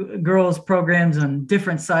girls programs on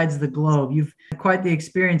different sides of the globe. You've had quite the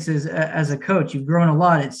experiences as a coach. You've grown a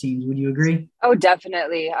lot, it seems. Would you agree? Oh,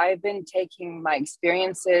 definitely. I've been taking my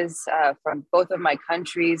experiences from both of my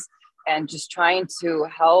countries and just trying to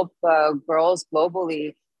help girls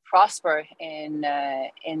globally prosper in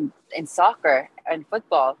soccer and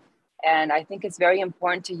football. And I think it's very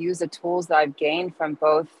important to use the tools that I've gained from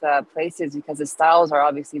both places, because the styles are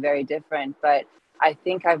obviously very different. But I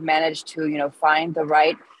think I've managed to, find the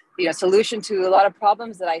right, solution to a lot of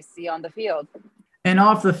problems that I see on the field. And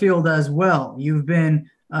off the field as well. You've been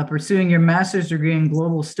pursuing your master's degree in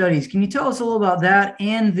global studies. Can you tell us a little about that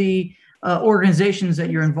and the organizations that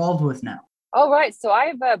you're involved with now? All right. So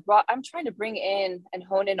I'm trying to bring in and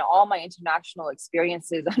hone in all my international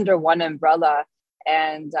experiences under one umbrella.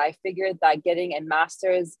 And I figured that getting a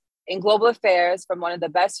master's in global affairs from one of the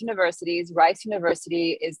best universities, Rice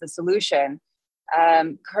University, is the solution.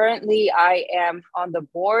 Currently, I am on the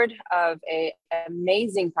board of an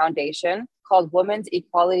amazing foundation called Women's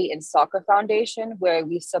Equality in Soccer Foundation, where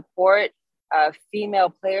we support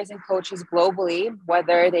female players and coaches globally,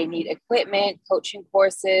 whether they need equipment, coaching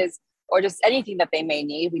courses, or just anything that they may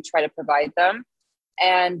need. We try to provide them.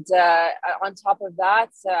 And on top of that,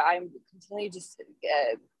 I'm continually just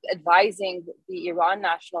advising the Iran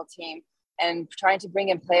national team and trying to bring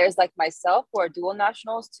in players like myself who are dual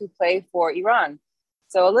nationals to play for Iran.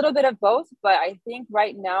 So a little bit of both, but I think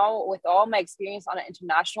right now, with all my experience on an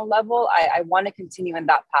international level, I want to continue in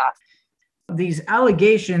that path. These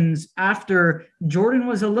allegations after Jordan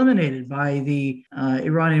was eliminated by the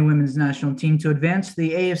Iranian women's national team to advance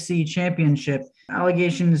the AFC championship,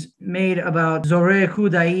 allegations made about Zoreh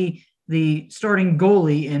Khudai, the starting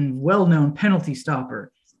goalie and well-known penalty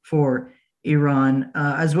stopper for Iran,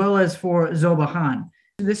 as well as for Zobahan.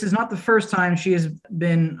 This is not the first time she has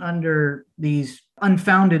been under these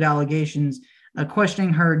unfounded allegations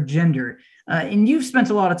questioning her gender. And you've spent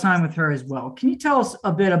a lot of time with her as well. Can you tell us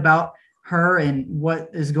a bit about her and what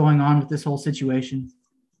is going on with this whole situation?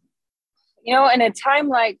 In a time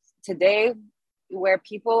like today, where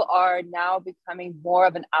people are now becoming more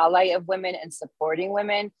of an ally of women and supporting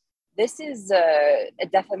women, this is a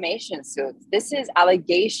defamation suit. This is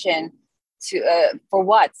allegation for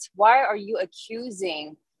what? Why are you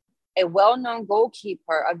accusing a well-known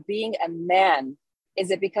goalkeeper of being a man?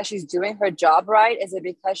 Is it because she's doing her job right? Is it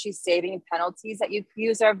because she's saving penalties that you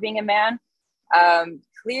accuse her of being a man?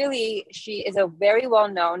 Clearly, she is a very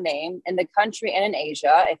well-known name in the country and in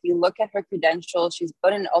Asia. If you look at her credentials, she's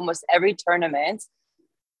been in almost every tournament.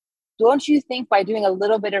 Don't you think by doing a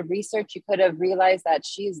little bit of research, you could have realized that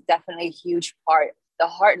she's definitely a huge part, the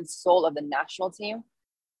heart and soul of the national team?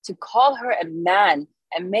 To call her a man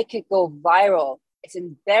and make it go viral, it's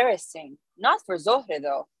embarrassing. Not for Zohre,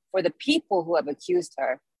 though, for the people who have accused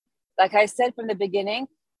her. Like I said from the beginning,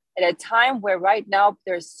 at a time where right now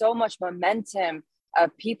there's so much momentum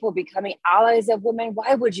of people becoming allies of women.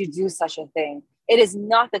 Why would you do such a thing? It is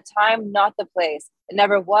not the time, not the place. It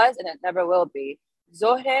never was, and it never will be.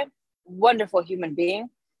 Zohre, wonderful human being.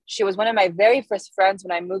 She was one of my very first friends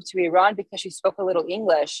when I moved to Iran because she spoke a little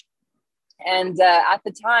English. And at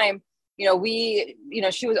the time,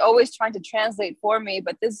 she was always trying to translate for me,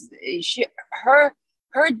 but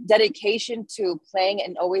her dedication to playing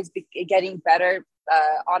and always getting better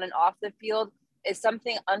on and off the field is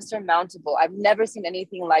something unsurmountable. I've never seen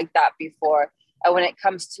anything like that before when it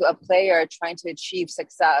comes to a player trying to achieve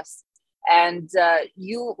success. And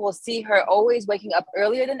you will see her always waking up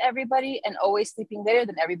earlier than everybody and always sleeping later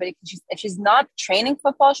than everybody. If she's not training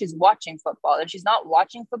football, she's watching football. If she's not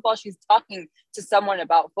watching football, she's talking to someone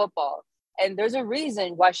about football. And there's a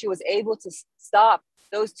reason why she was able to stop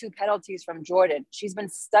those 2 penalties from Jordan. She's been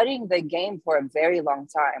studying the game for a very long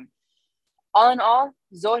time. All in all,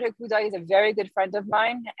 Zohre Kudai is a very good friend of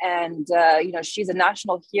mine. And, she's a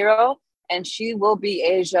national hero, and she will be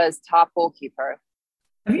Asia's top goalkeeper.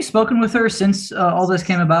 Have you spoken with her since all this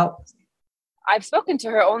came about? I've spoken to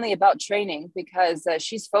her only about training because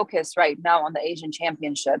she's focused right now on the Asian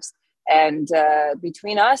Championships. And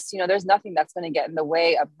between us, there's nothing that's going to get in the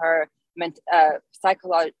way of her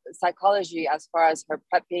psychology as far as her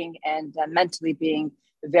prepping and mentally being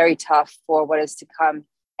very tough for what is to come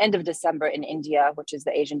end of December in India, which is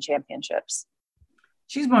the Asian Championships.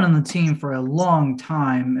 She's been on the team for a long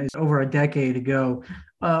time, it's over a decade ago.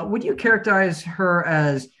 Would you characterize her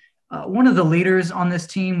as one of the leaders on this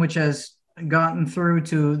team, which has gotten through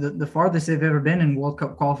to the farthest they've ever been in World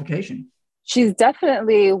Cup qualification? She's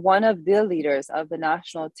definitely one of the leaders of the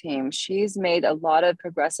national team. She's made a lot of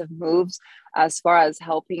progressive moves as far as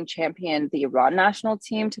helping champion the Iran national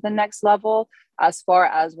team to the next level, as far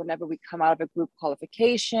as whenever we come out of a group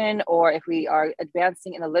qualification or if we are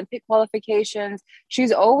advancing in Olympic qualifications.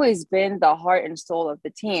 She's always been the heart and soul of the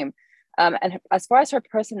team. And as far as her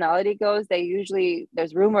personality goes,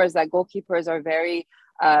 there's rumors that goalkeepers are very,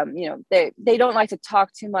 they don't like to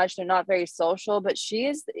talk too much. They're not very social, but she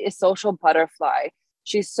is a social butterfly.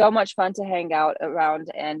 She's so much fun to hang out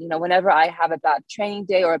around. And, whenever I have a bad training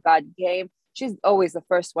day or a bad game, she's always the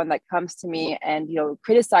first one that comes to me and,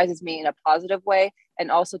 criticizes me in a positive way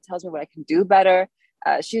and also tells me what I can do better.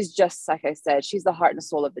 She's just, like I said, she's the heart and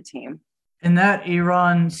soul of the team. And that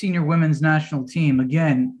Iran senior women's national team,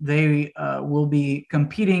 again, they will be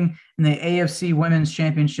competing in the AFC Women's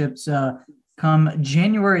Championships come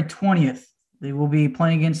January 20th. They will be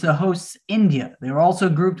playing against the hosts, India. They are also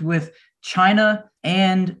grouped with China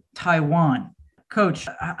and Taiwan. Coach,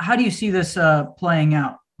 how do you see this playing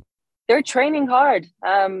out? They're training hard.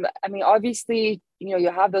 Obviously,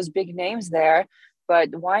 you have those big names there, but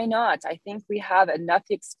why not? I think we have enough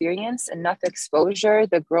experience, enough exposure.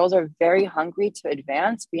 The girls are very hungry to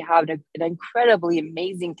advance. We have an incredibly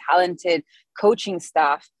amazing, talented coaching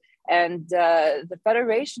staff. And the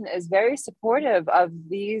federation is very supportive of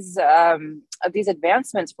these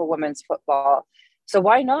advancements for women's football. So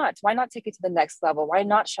why not? Why not take it to the next level? Why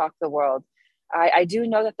not shock the world? I do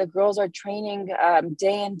know that the girls are training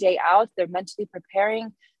day in, day out. They're mentally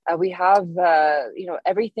preparing. We have,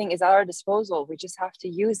 everything is at our disposal. We just have to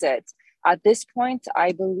use it. At this point,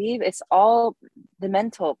 I believe it's all the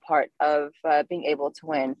mental part of being able to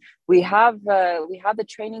win. We have the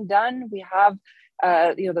training done. We have,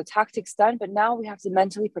 the tactics done, but now we have to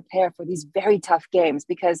mentally prepare for these very tough games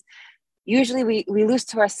because usually we lose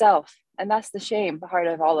to ourselves. And that's the shame part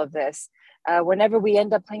of all of this. Whenever we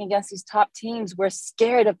end up playing against these top teams, we're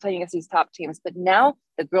scared of playing against these top teams. But now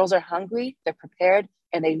the girls are hungry, they're prepared,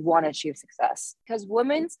 and they want to achieve success. Because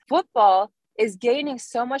women's football is gaining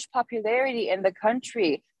so much popularity in the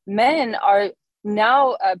country. Men are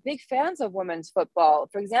now big fans of women's football.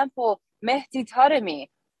 For example, Mehdi Taremi,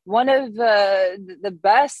 one of the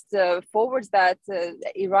best forwards that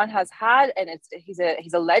Iran has had, and he's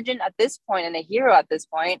a legend at this point and a hero at this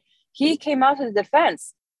point. He came out to the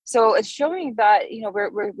defense. So it's showing that,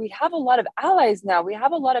 we have a lot of allies now. We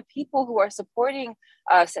have a lot of people who are supporting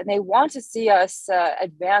us and they want to see us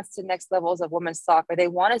advance to next levels of women's soccer. They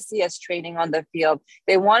want to see us training on the field.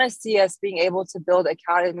 They want to see us being able to build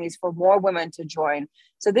academies for more women to join.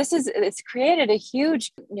 So it's created a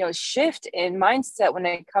huge, shift in mindset when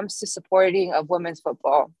it comes to supporting of women's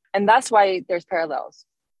football. And that's why there's parallels.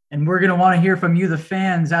 And we're going to want to hear from you, the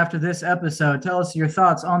fans, after this episode. Tell us your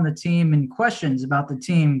thoughts on the team and questions about the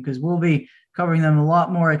team, because we'll be covering them a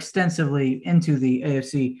lot more extensively into the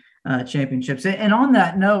AFC championships. And on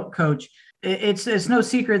that note, Coach, it's no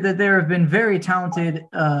secret that there have been very talented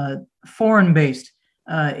foreign-based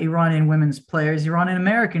Iranian women's players, Iranian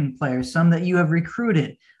American players, some that you have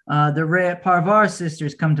recruited. The Rayet Parvar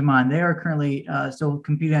sisters come to mind. They are currently still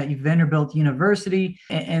competing at Vanderbilt University,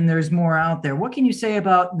 and there's more out there. What can you say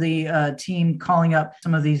about the team calling up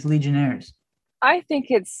some of these Legionnaires? I think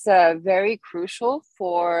it's very crucial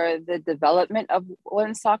for the development of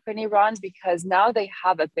women's soccer in Iran, because now they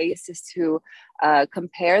have a basis to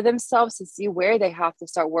compare themselves to see where they have to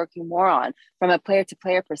start working more on from a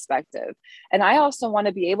player-to-player perspective. And I also want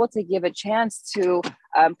to be able to give a chance to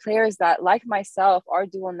players that, like myself, are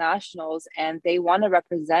dual nationals and they want to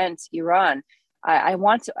represent Iran. I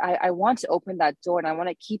want to open that door, and I want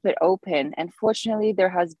to keep it open. And fortunately, there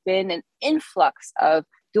has been an influx of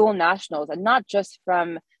dual nationals, and not just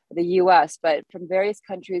from the US, but from various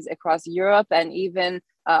countries across Europe and even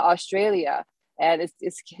Australia. And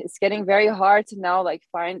it's getting very hard to now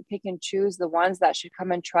pick and choose the ones that should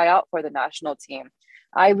come and try out for the national team.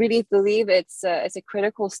 I really believe it's a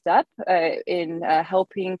critical step in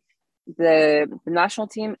helping the national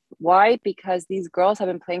team. Why? Because these girls have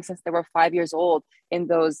been playing since they were 5 years old in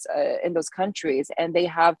those countries, and they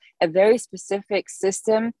have a very specific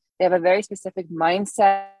system. They have a very specific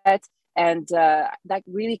mindset, and that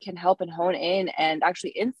really can help and hone in and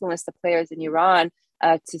actually influence the players in Iran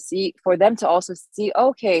for them to also see,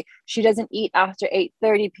 okay, she doesn't eat after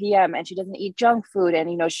 8:30 p.m. and she doesn't eat junk food,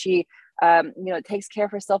 and she takes care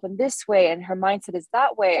of herself in this way, and her mindset is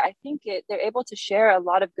that way. I think they're able to share a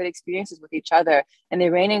lot of good experiences with each other, and the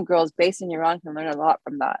Iranian girls based in Iran can learn a lot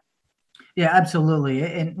from that. Yeah, absolutely.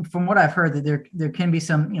 And from what I've heard, that there can be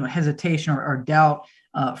some hesitation or doubt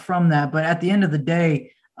from that. But at the end of the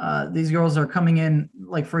day, these girls are coming in,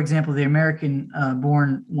 like, for example, the American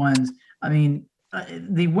born ones. I mean,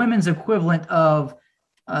 the women's equivalent of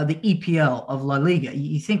the EPL of La Liga.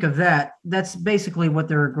 You think of that, that's basically what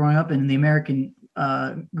they're growing up in the American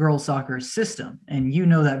girls soccer system. And you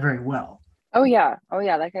know that very well. Oh yeah.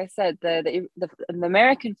 Like I said, the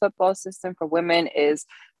American football system for women is,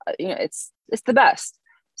 it's the best.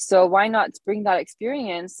 So why not bring that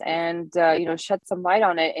experience and shed some light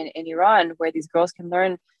on it in Iran, where these girls can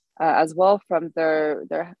learn as well from their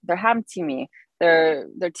hamtimi, their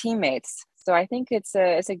teammates. So I think it's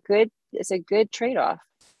a good trade-off.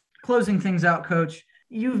 Closing things out, Coach,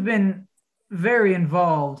 you've been very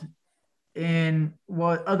involved in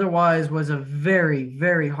what otherwise was a very,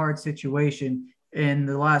 very hard situation in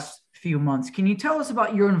the last few months. Can you tell us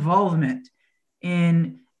about your involvement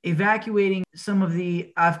in evacuating some of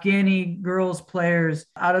the Afghani girls players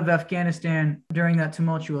out of Afghanistan during that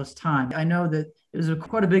tumultuous time? I know that it was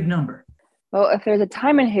quite a big number. Well, if there's a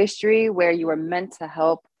time in history where you were meant to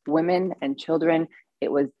help women and children,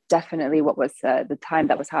 it was definitely what was the time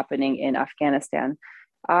that was happening in Afghanistan.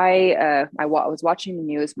 I was watching the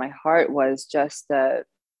news. My heart was just,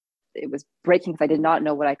 it was breaking because I did not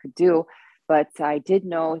know what I could do. But I did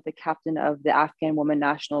know the captain of the Afghan women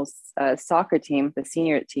national soccer team, the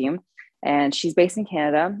senior team, and she's based in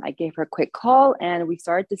Canada. I gave her a quick call, and we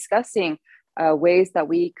started discussing ways that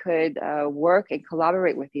we could work and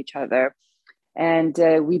collaborate with each other. And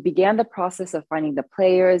we began the process of finding the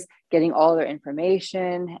players, getting all their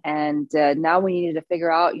information, and now we needed to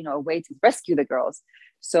figure out, a way to rescue the girls.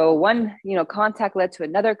 So one, contact led to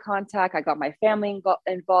another contact. I got my family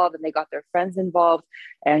involved, and they got their friends involved.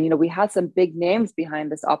 And, we had some big names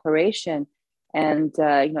behind this operation. And,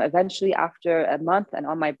 eventually after a month and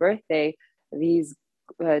on my birthday, these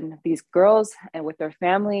girls and with their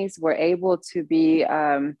families were able to be,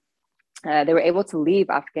 they were able to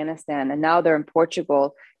leave Afghanistan. And now they're in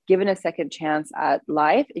Portugal, given a second chance at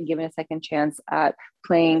life and given a second chance at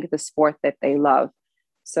playing the sport that they love.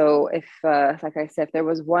 So if, like I said, if there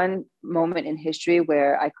was one moment in history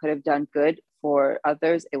where I could have done good for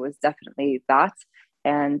others, it was definitely that.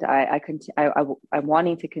 And I'm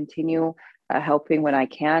wanting to continue helping when I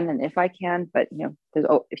can and if I can. But,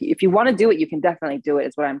 if you want to do it, you can definitely do it,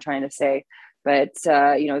 is what I'm trying to say. But,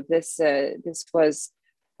 this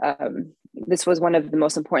was one of the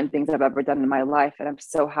most important things I've ever done in my life. And I'm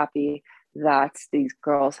so happy that these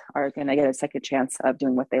girls are going to get a second chance of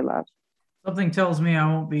doing what they love. Something tells me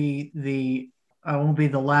I won't be the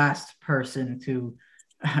last person to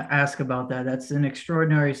ask about that. That's an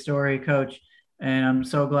extraordinary story, Coach. And I'm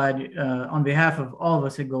so glad on behalf of all of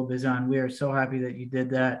us at Gol Bizan, we are so happy that you did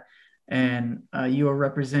that. And you are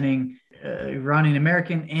representing Iranian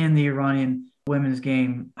American and the Iranian women's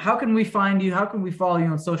game. How can we find you? How can we follow you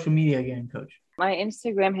on social media again, Coach? My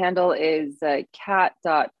Instagram handle is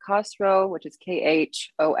kat.khosrow, which is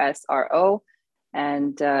KHOSRO.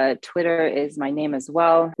 And Twitter is my name as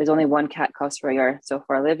well. There's only one Kat Khosrow so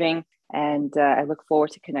far living. And I look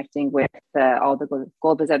forward to connecting with all the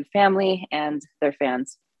Gol Bizan family and their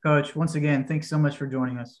fans. Coach, once again, thanks so much for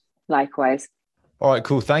joining us. Likewise. All right,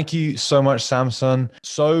 cool. Thank you so much, Samson.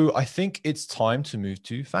 So I think it's time to move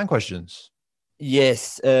to fan questions.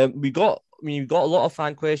 Yes, we got. I mean, we've got a lot of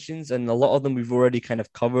fan questions, and a lot of them we've already kind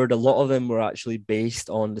of covered. A lot of them were actually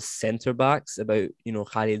based on the centre backs about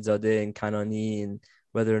Khalid Zadeh and Kanani and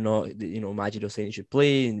whether or not Majid Hosseini should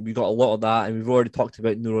play. And we got a lot of that, and we've already talked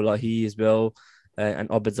about Nurullahi as well and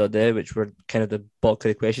Abid Zadeh, which were kind of the bulk of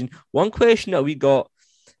the question. One question that we got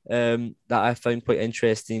that I found quite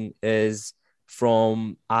interesting is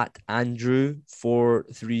from at Andrew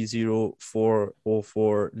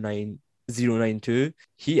 4304049.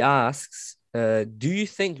 He asks, do you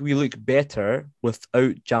think we look better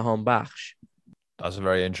without Jahan Bakhsh? That's a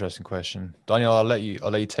very interesting question. Daniel, I'll let you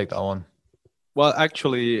take that one. Well,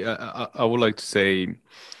 actually, I would like to say,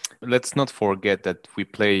 let's not forget that we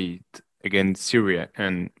played against Syria.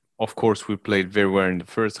 And of course, we played very well in the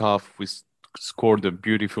first half. We scored a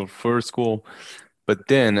beautiful first goal. But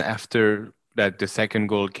then after that, the second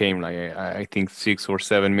goal came, like I think 6 or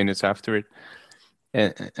 7 minutes after it.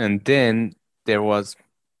 And then there was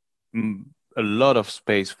a lot of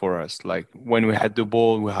space for us. Like when we had the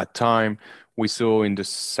ball, we had time. We saw in the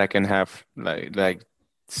second half, like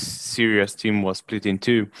Syria's team was split in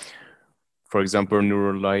two. For example,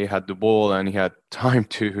 Nurullahi had the ball and he had time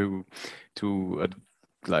to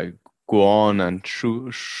like go on and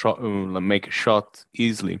make a shot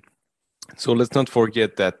easily. So let's not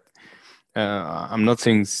forget that. I'm not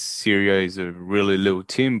saying Syria is a really low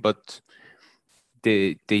team, but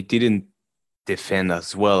they didn't defend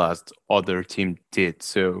as well as the other team did.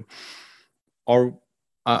 So I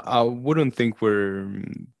wouldn't think we're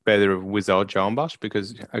better without Jahan Bakhsh,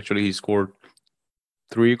 because actually he scored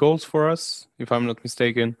 3 goals for us, if I'm not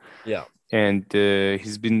mistaken. Yeah. And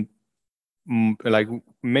he's been, like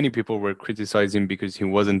many people were criticizing because he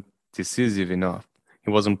wasn't decisive enough.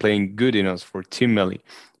 He wasn't playing good enough for Team Melli,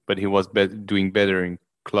 but he was doing better in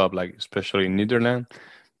club, like especially in Netherlands.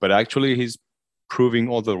 But actually he's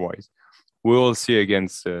proving otherwise. We will see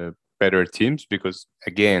against better teams, because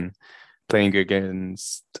again, playing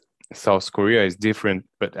against South Korea is different,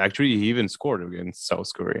 but actually he even scored against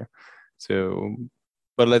South Korea. So,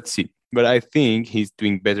 but let's see. But I think he's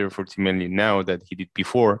doing better for Team Melli now than he did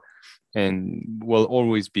before, and will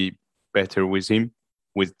always be better with him,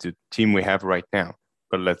 with the team we have right now.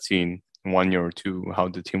 But let's see in 1 year or two how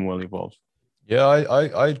the team will evolve. Yeah,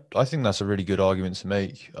 I think that's a really good argument to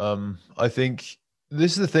make. I think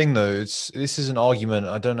this is the thing, though. This is an argument.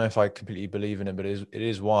 I don't know if I completely believe in it, but it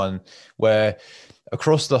is one where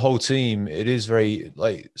across the whole team, it is very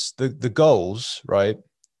like the goals, right?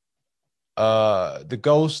 The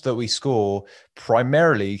goals that we score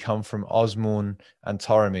primarily come from Osman and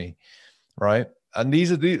Taremi, right? And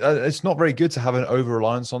these are it's not very good to have an over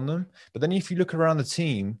reliance on them. But then if you look around the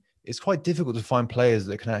team, it's quite difficult to find players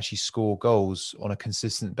that can actually score goals on a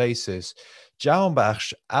consistent basis. Jahan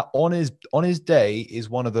Bakhsh on his day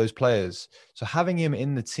is one of those players. So having him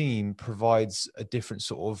in the team provides a different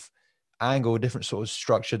sort of angle, different sort of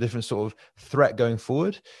structure, different sort of threat going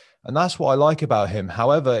forward. And that's what I like about him.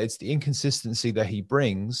 However, it's the inconsistency that he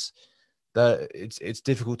brings that it's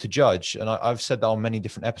difficult to judge. And I've said that on many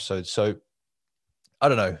different episodes. So I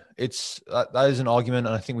don't know. That is an argument,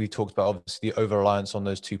 and I think we've talked about obviously the over-reliance on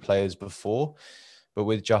those two players before, but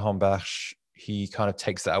with Jahan Bakhsh, he kind of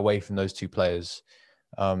takes that away from those two players.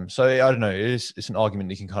 So I don't know. It's an argument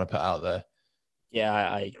you can kind of put out there. Yeah,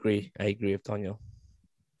 I agree. I agree with Daniel.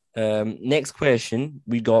 Next question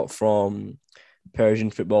we got from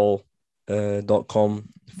PersianFootball.com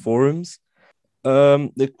forums.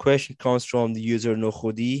 The question comes from the user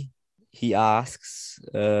Nokhodi. He asks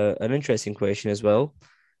an interesting question as well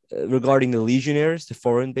regarding the Legionnaires, the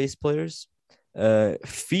foreign-based players.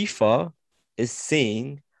 FIFA is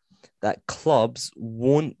saying that clubs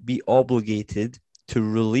won't be obligated to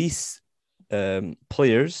release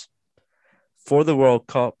players for the World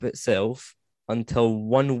Cup itself until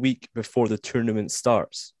 1 week before the tournament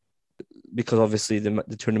starts. Because obviously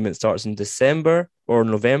the tournament starts in December or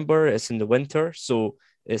November. It's in the winter, so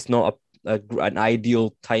it's not an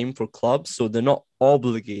ideal time for clubs, so they're not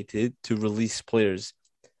obligated to release players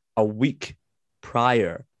a week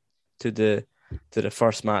prior to the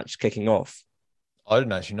first match kicking off. I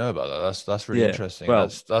didn't actually know about that. That's really interesting.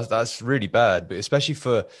 Well, that's really bad, but especially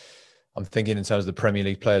for, I'm thinking in terms of the Premier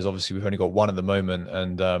League players. Obviously, we've only got one at the moment,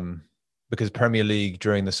 and because Premier League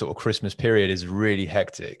during the sort of Christmas period is really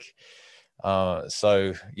hectic.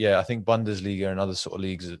 So yeah, I think Bundesliga and other sort of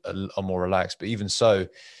leagues are more relaxed, but even so,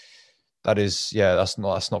 that's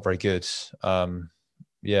not very good.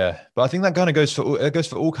 Yeah, but I think that kind of goes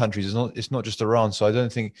for all countries. It's not just Iran. So I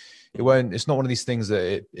don't think it won't. It's not one of these things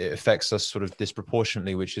that it affects us sort of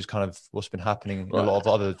disproportionately, which is kind of what's been happening in a lot of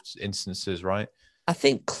other instances, right? I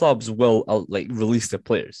think clubs will release their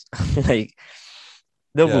players. Like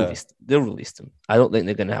they'll release them. I don't think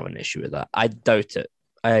they're going to have an issue with that. I doubt it.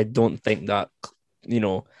 I don't think that,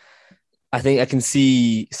 I think I can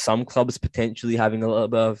see some clubs potentially having a little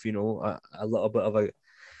bit of, a little bit of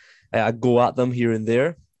a go at them here and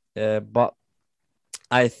there. But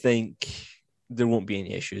I think there won't be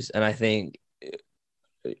any issues. And I think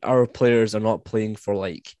our players are not playing for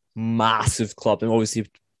like massive clubs. And obviously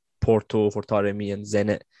Porto for Taremi and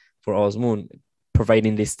Zenit for Osmun,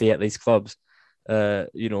 providing they stay at these clubs,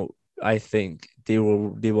 I think they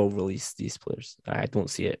will release these players. I don't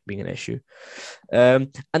see it being an issue.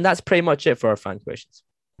 And that's pretty much it for our fan questions.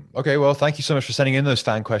 Okay, well, thank you so much for sending in those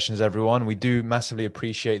fan questions, everyone. We do massively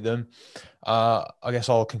appreciate them. I guess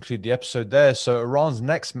I'll conclude the episode there. So Iran's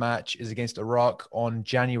next match is against Iraq on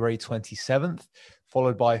January 27th,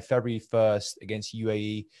 followed by February 1st against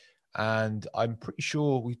UAE. And I'm pretty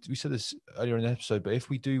sure we said this earlier in the episode, but if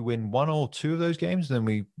we do win one or two of those games, then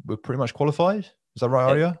we're pretty much qualified. Is that right,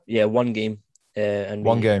 Arya? Yeah, one game. And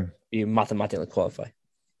one game. You mathematically qualify.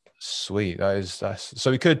 Sweet. That's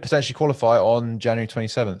so we could potentially qualify on January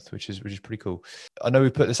 27th, which is pretty cool. I know we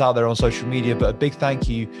put this out there on social media, but a big thank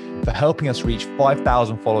you for helping us reach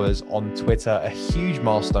 5,000 followers on Twitter. A huge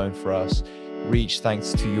milestone for us. Reached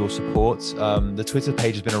thanks to your support. The Twitter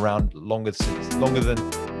page has been around longer than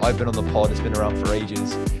I've been on the pod. It's been around for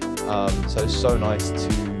ages. So it's so nice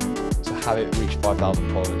to have it reach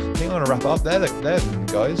 5,000 followers. I think I'm going to wrap up there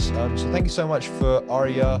guys. So thank you so much for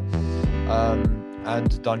Arya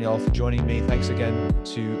and Daniel for joining me. Thanks again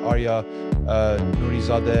to Arya,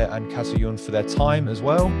 Nurizadeh and Katayun for their time as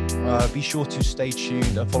well. Be sure to stay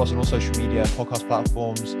tuned and follow us on all social media and podcast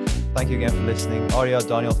platforms. Thank you again for listening. Arya,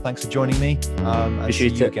 Daniel, thanks for joining me. And see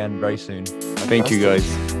you again very soon. Thank you, guys.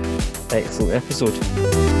 Excellent episode.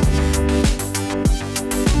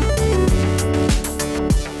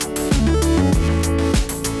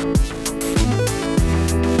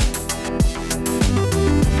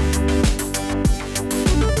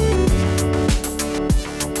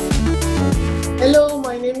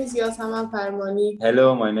 Yasama Parmani.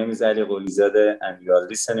 Hello, my name is Ali Gholizadeh and you are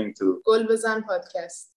listening to Gol Bezan Podcast.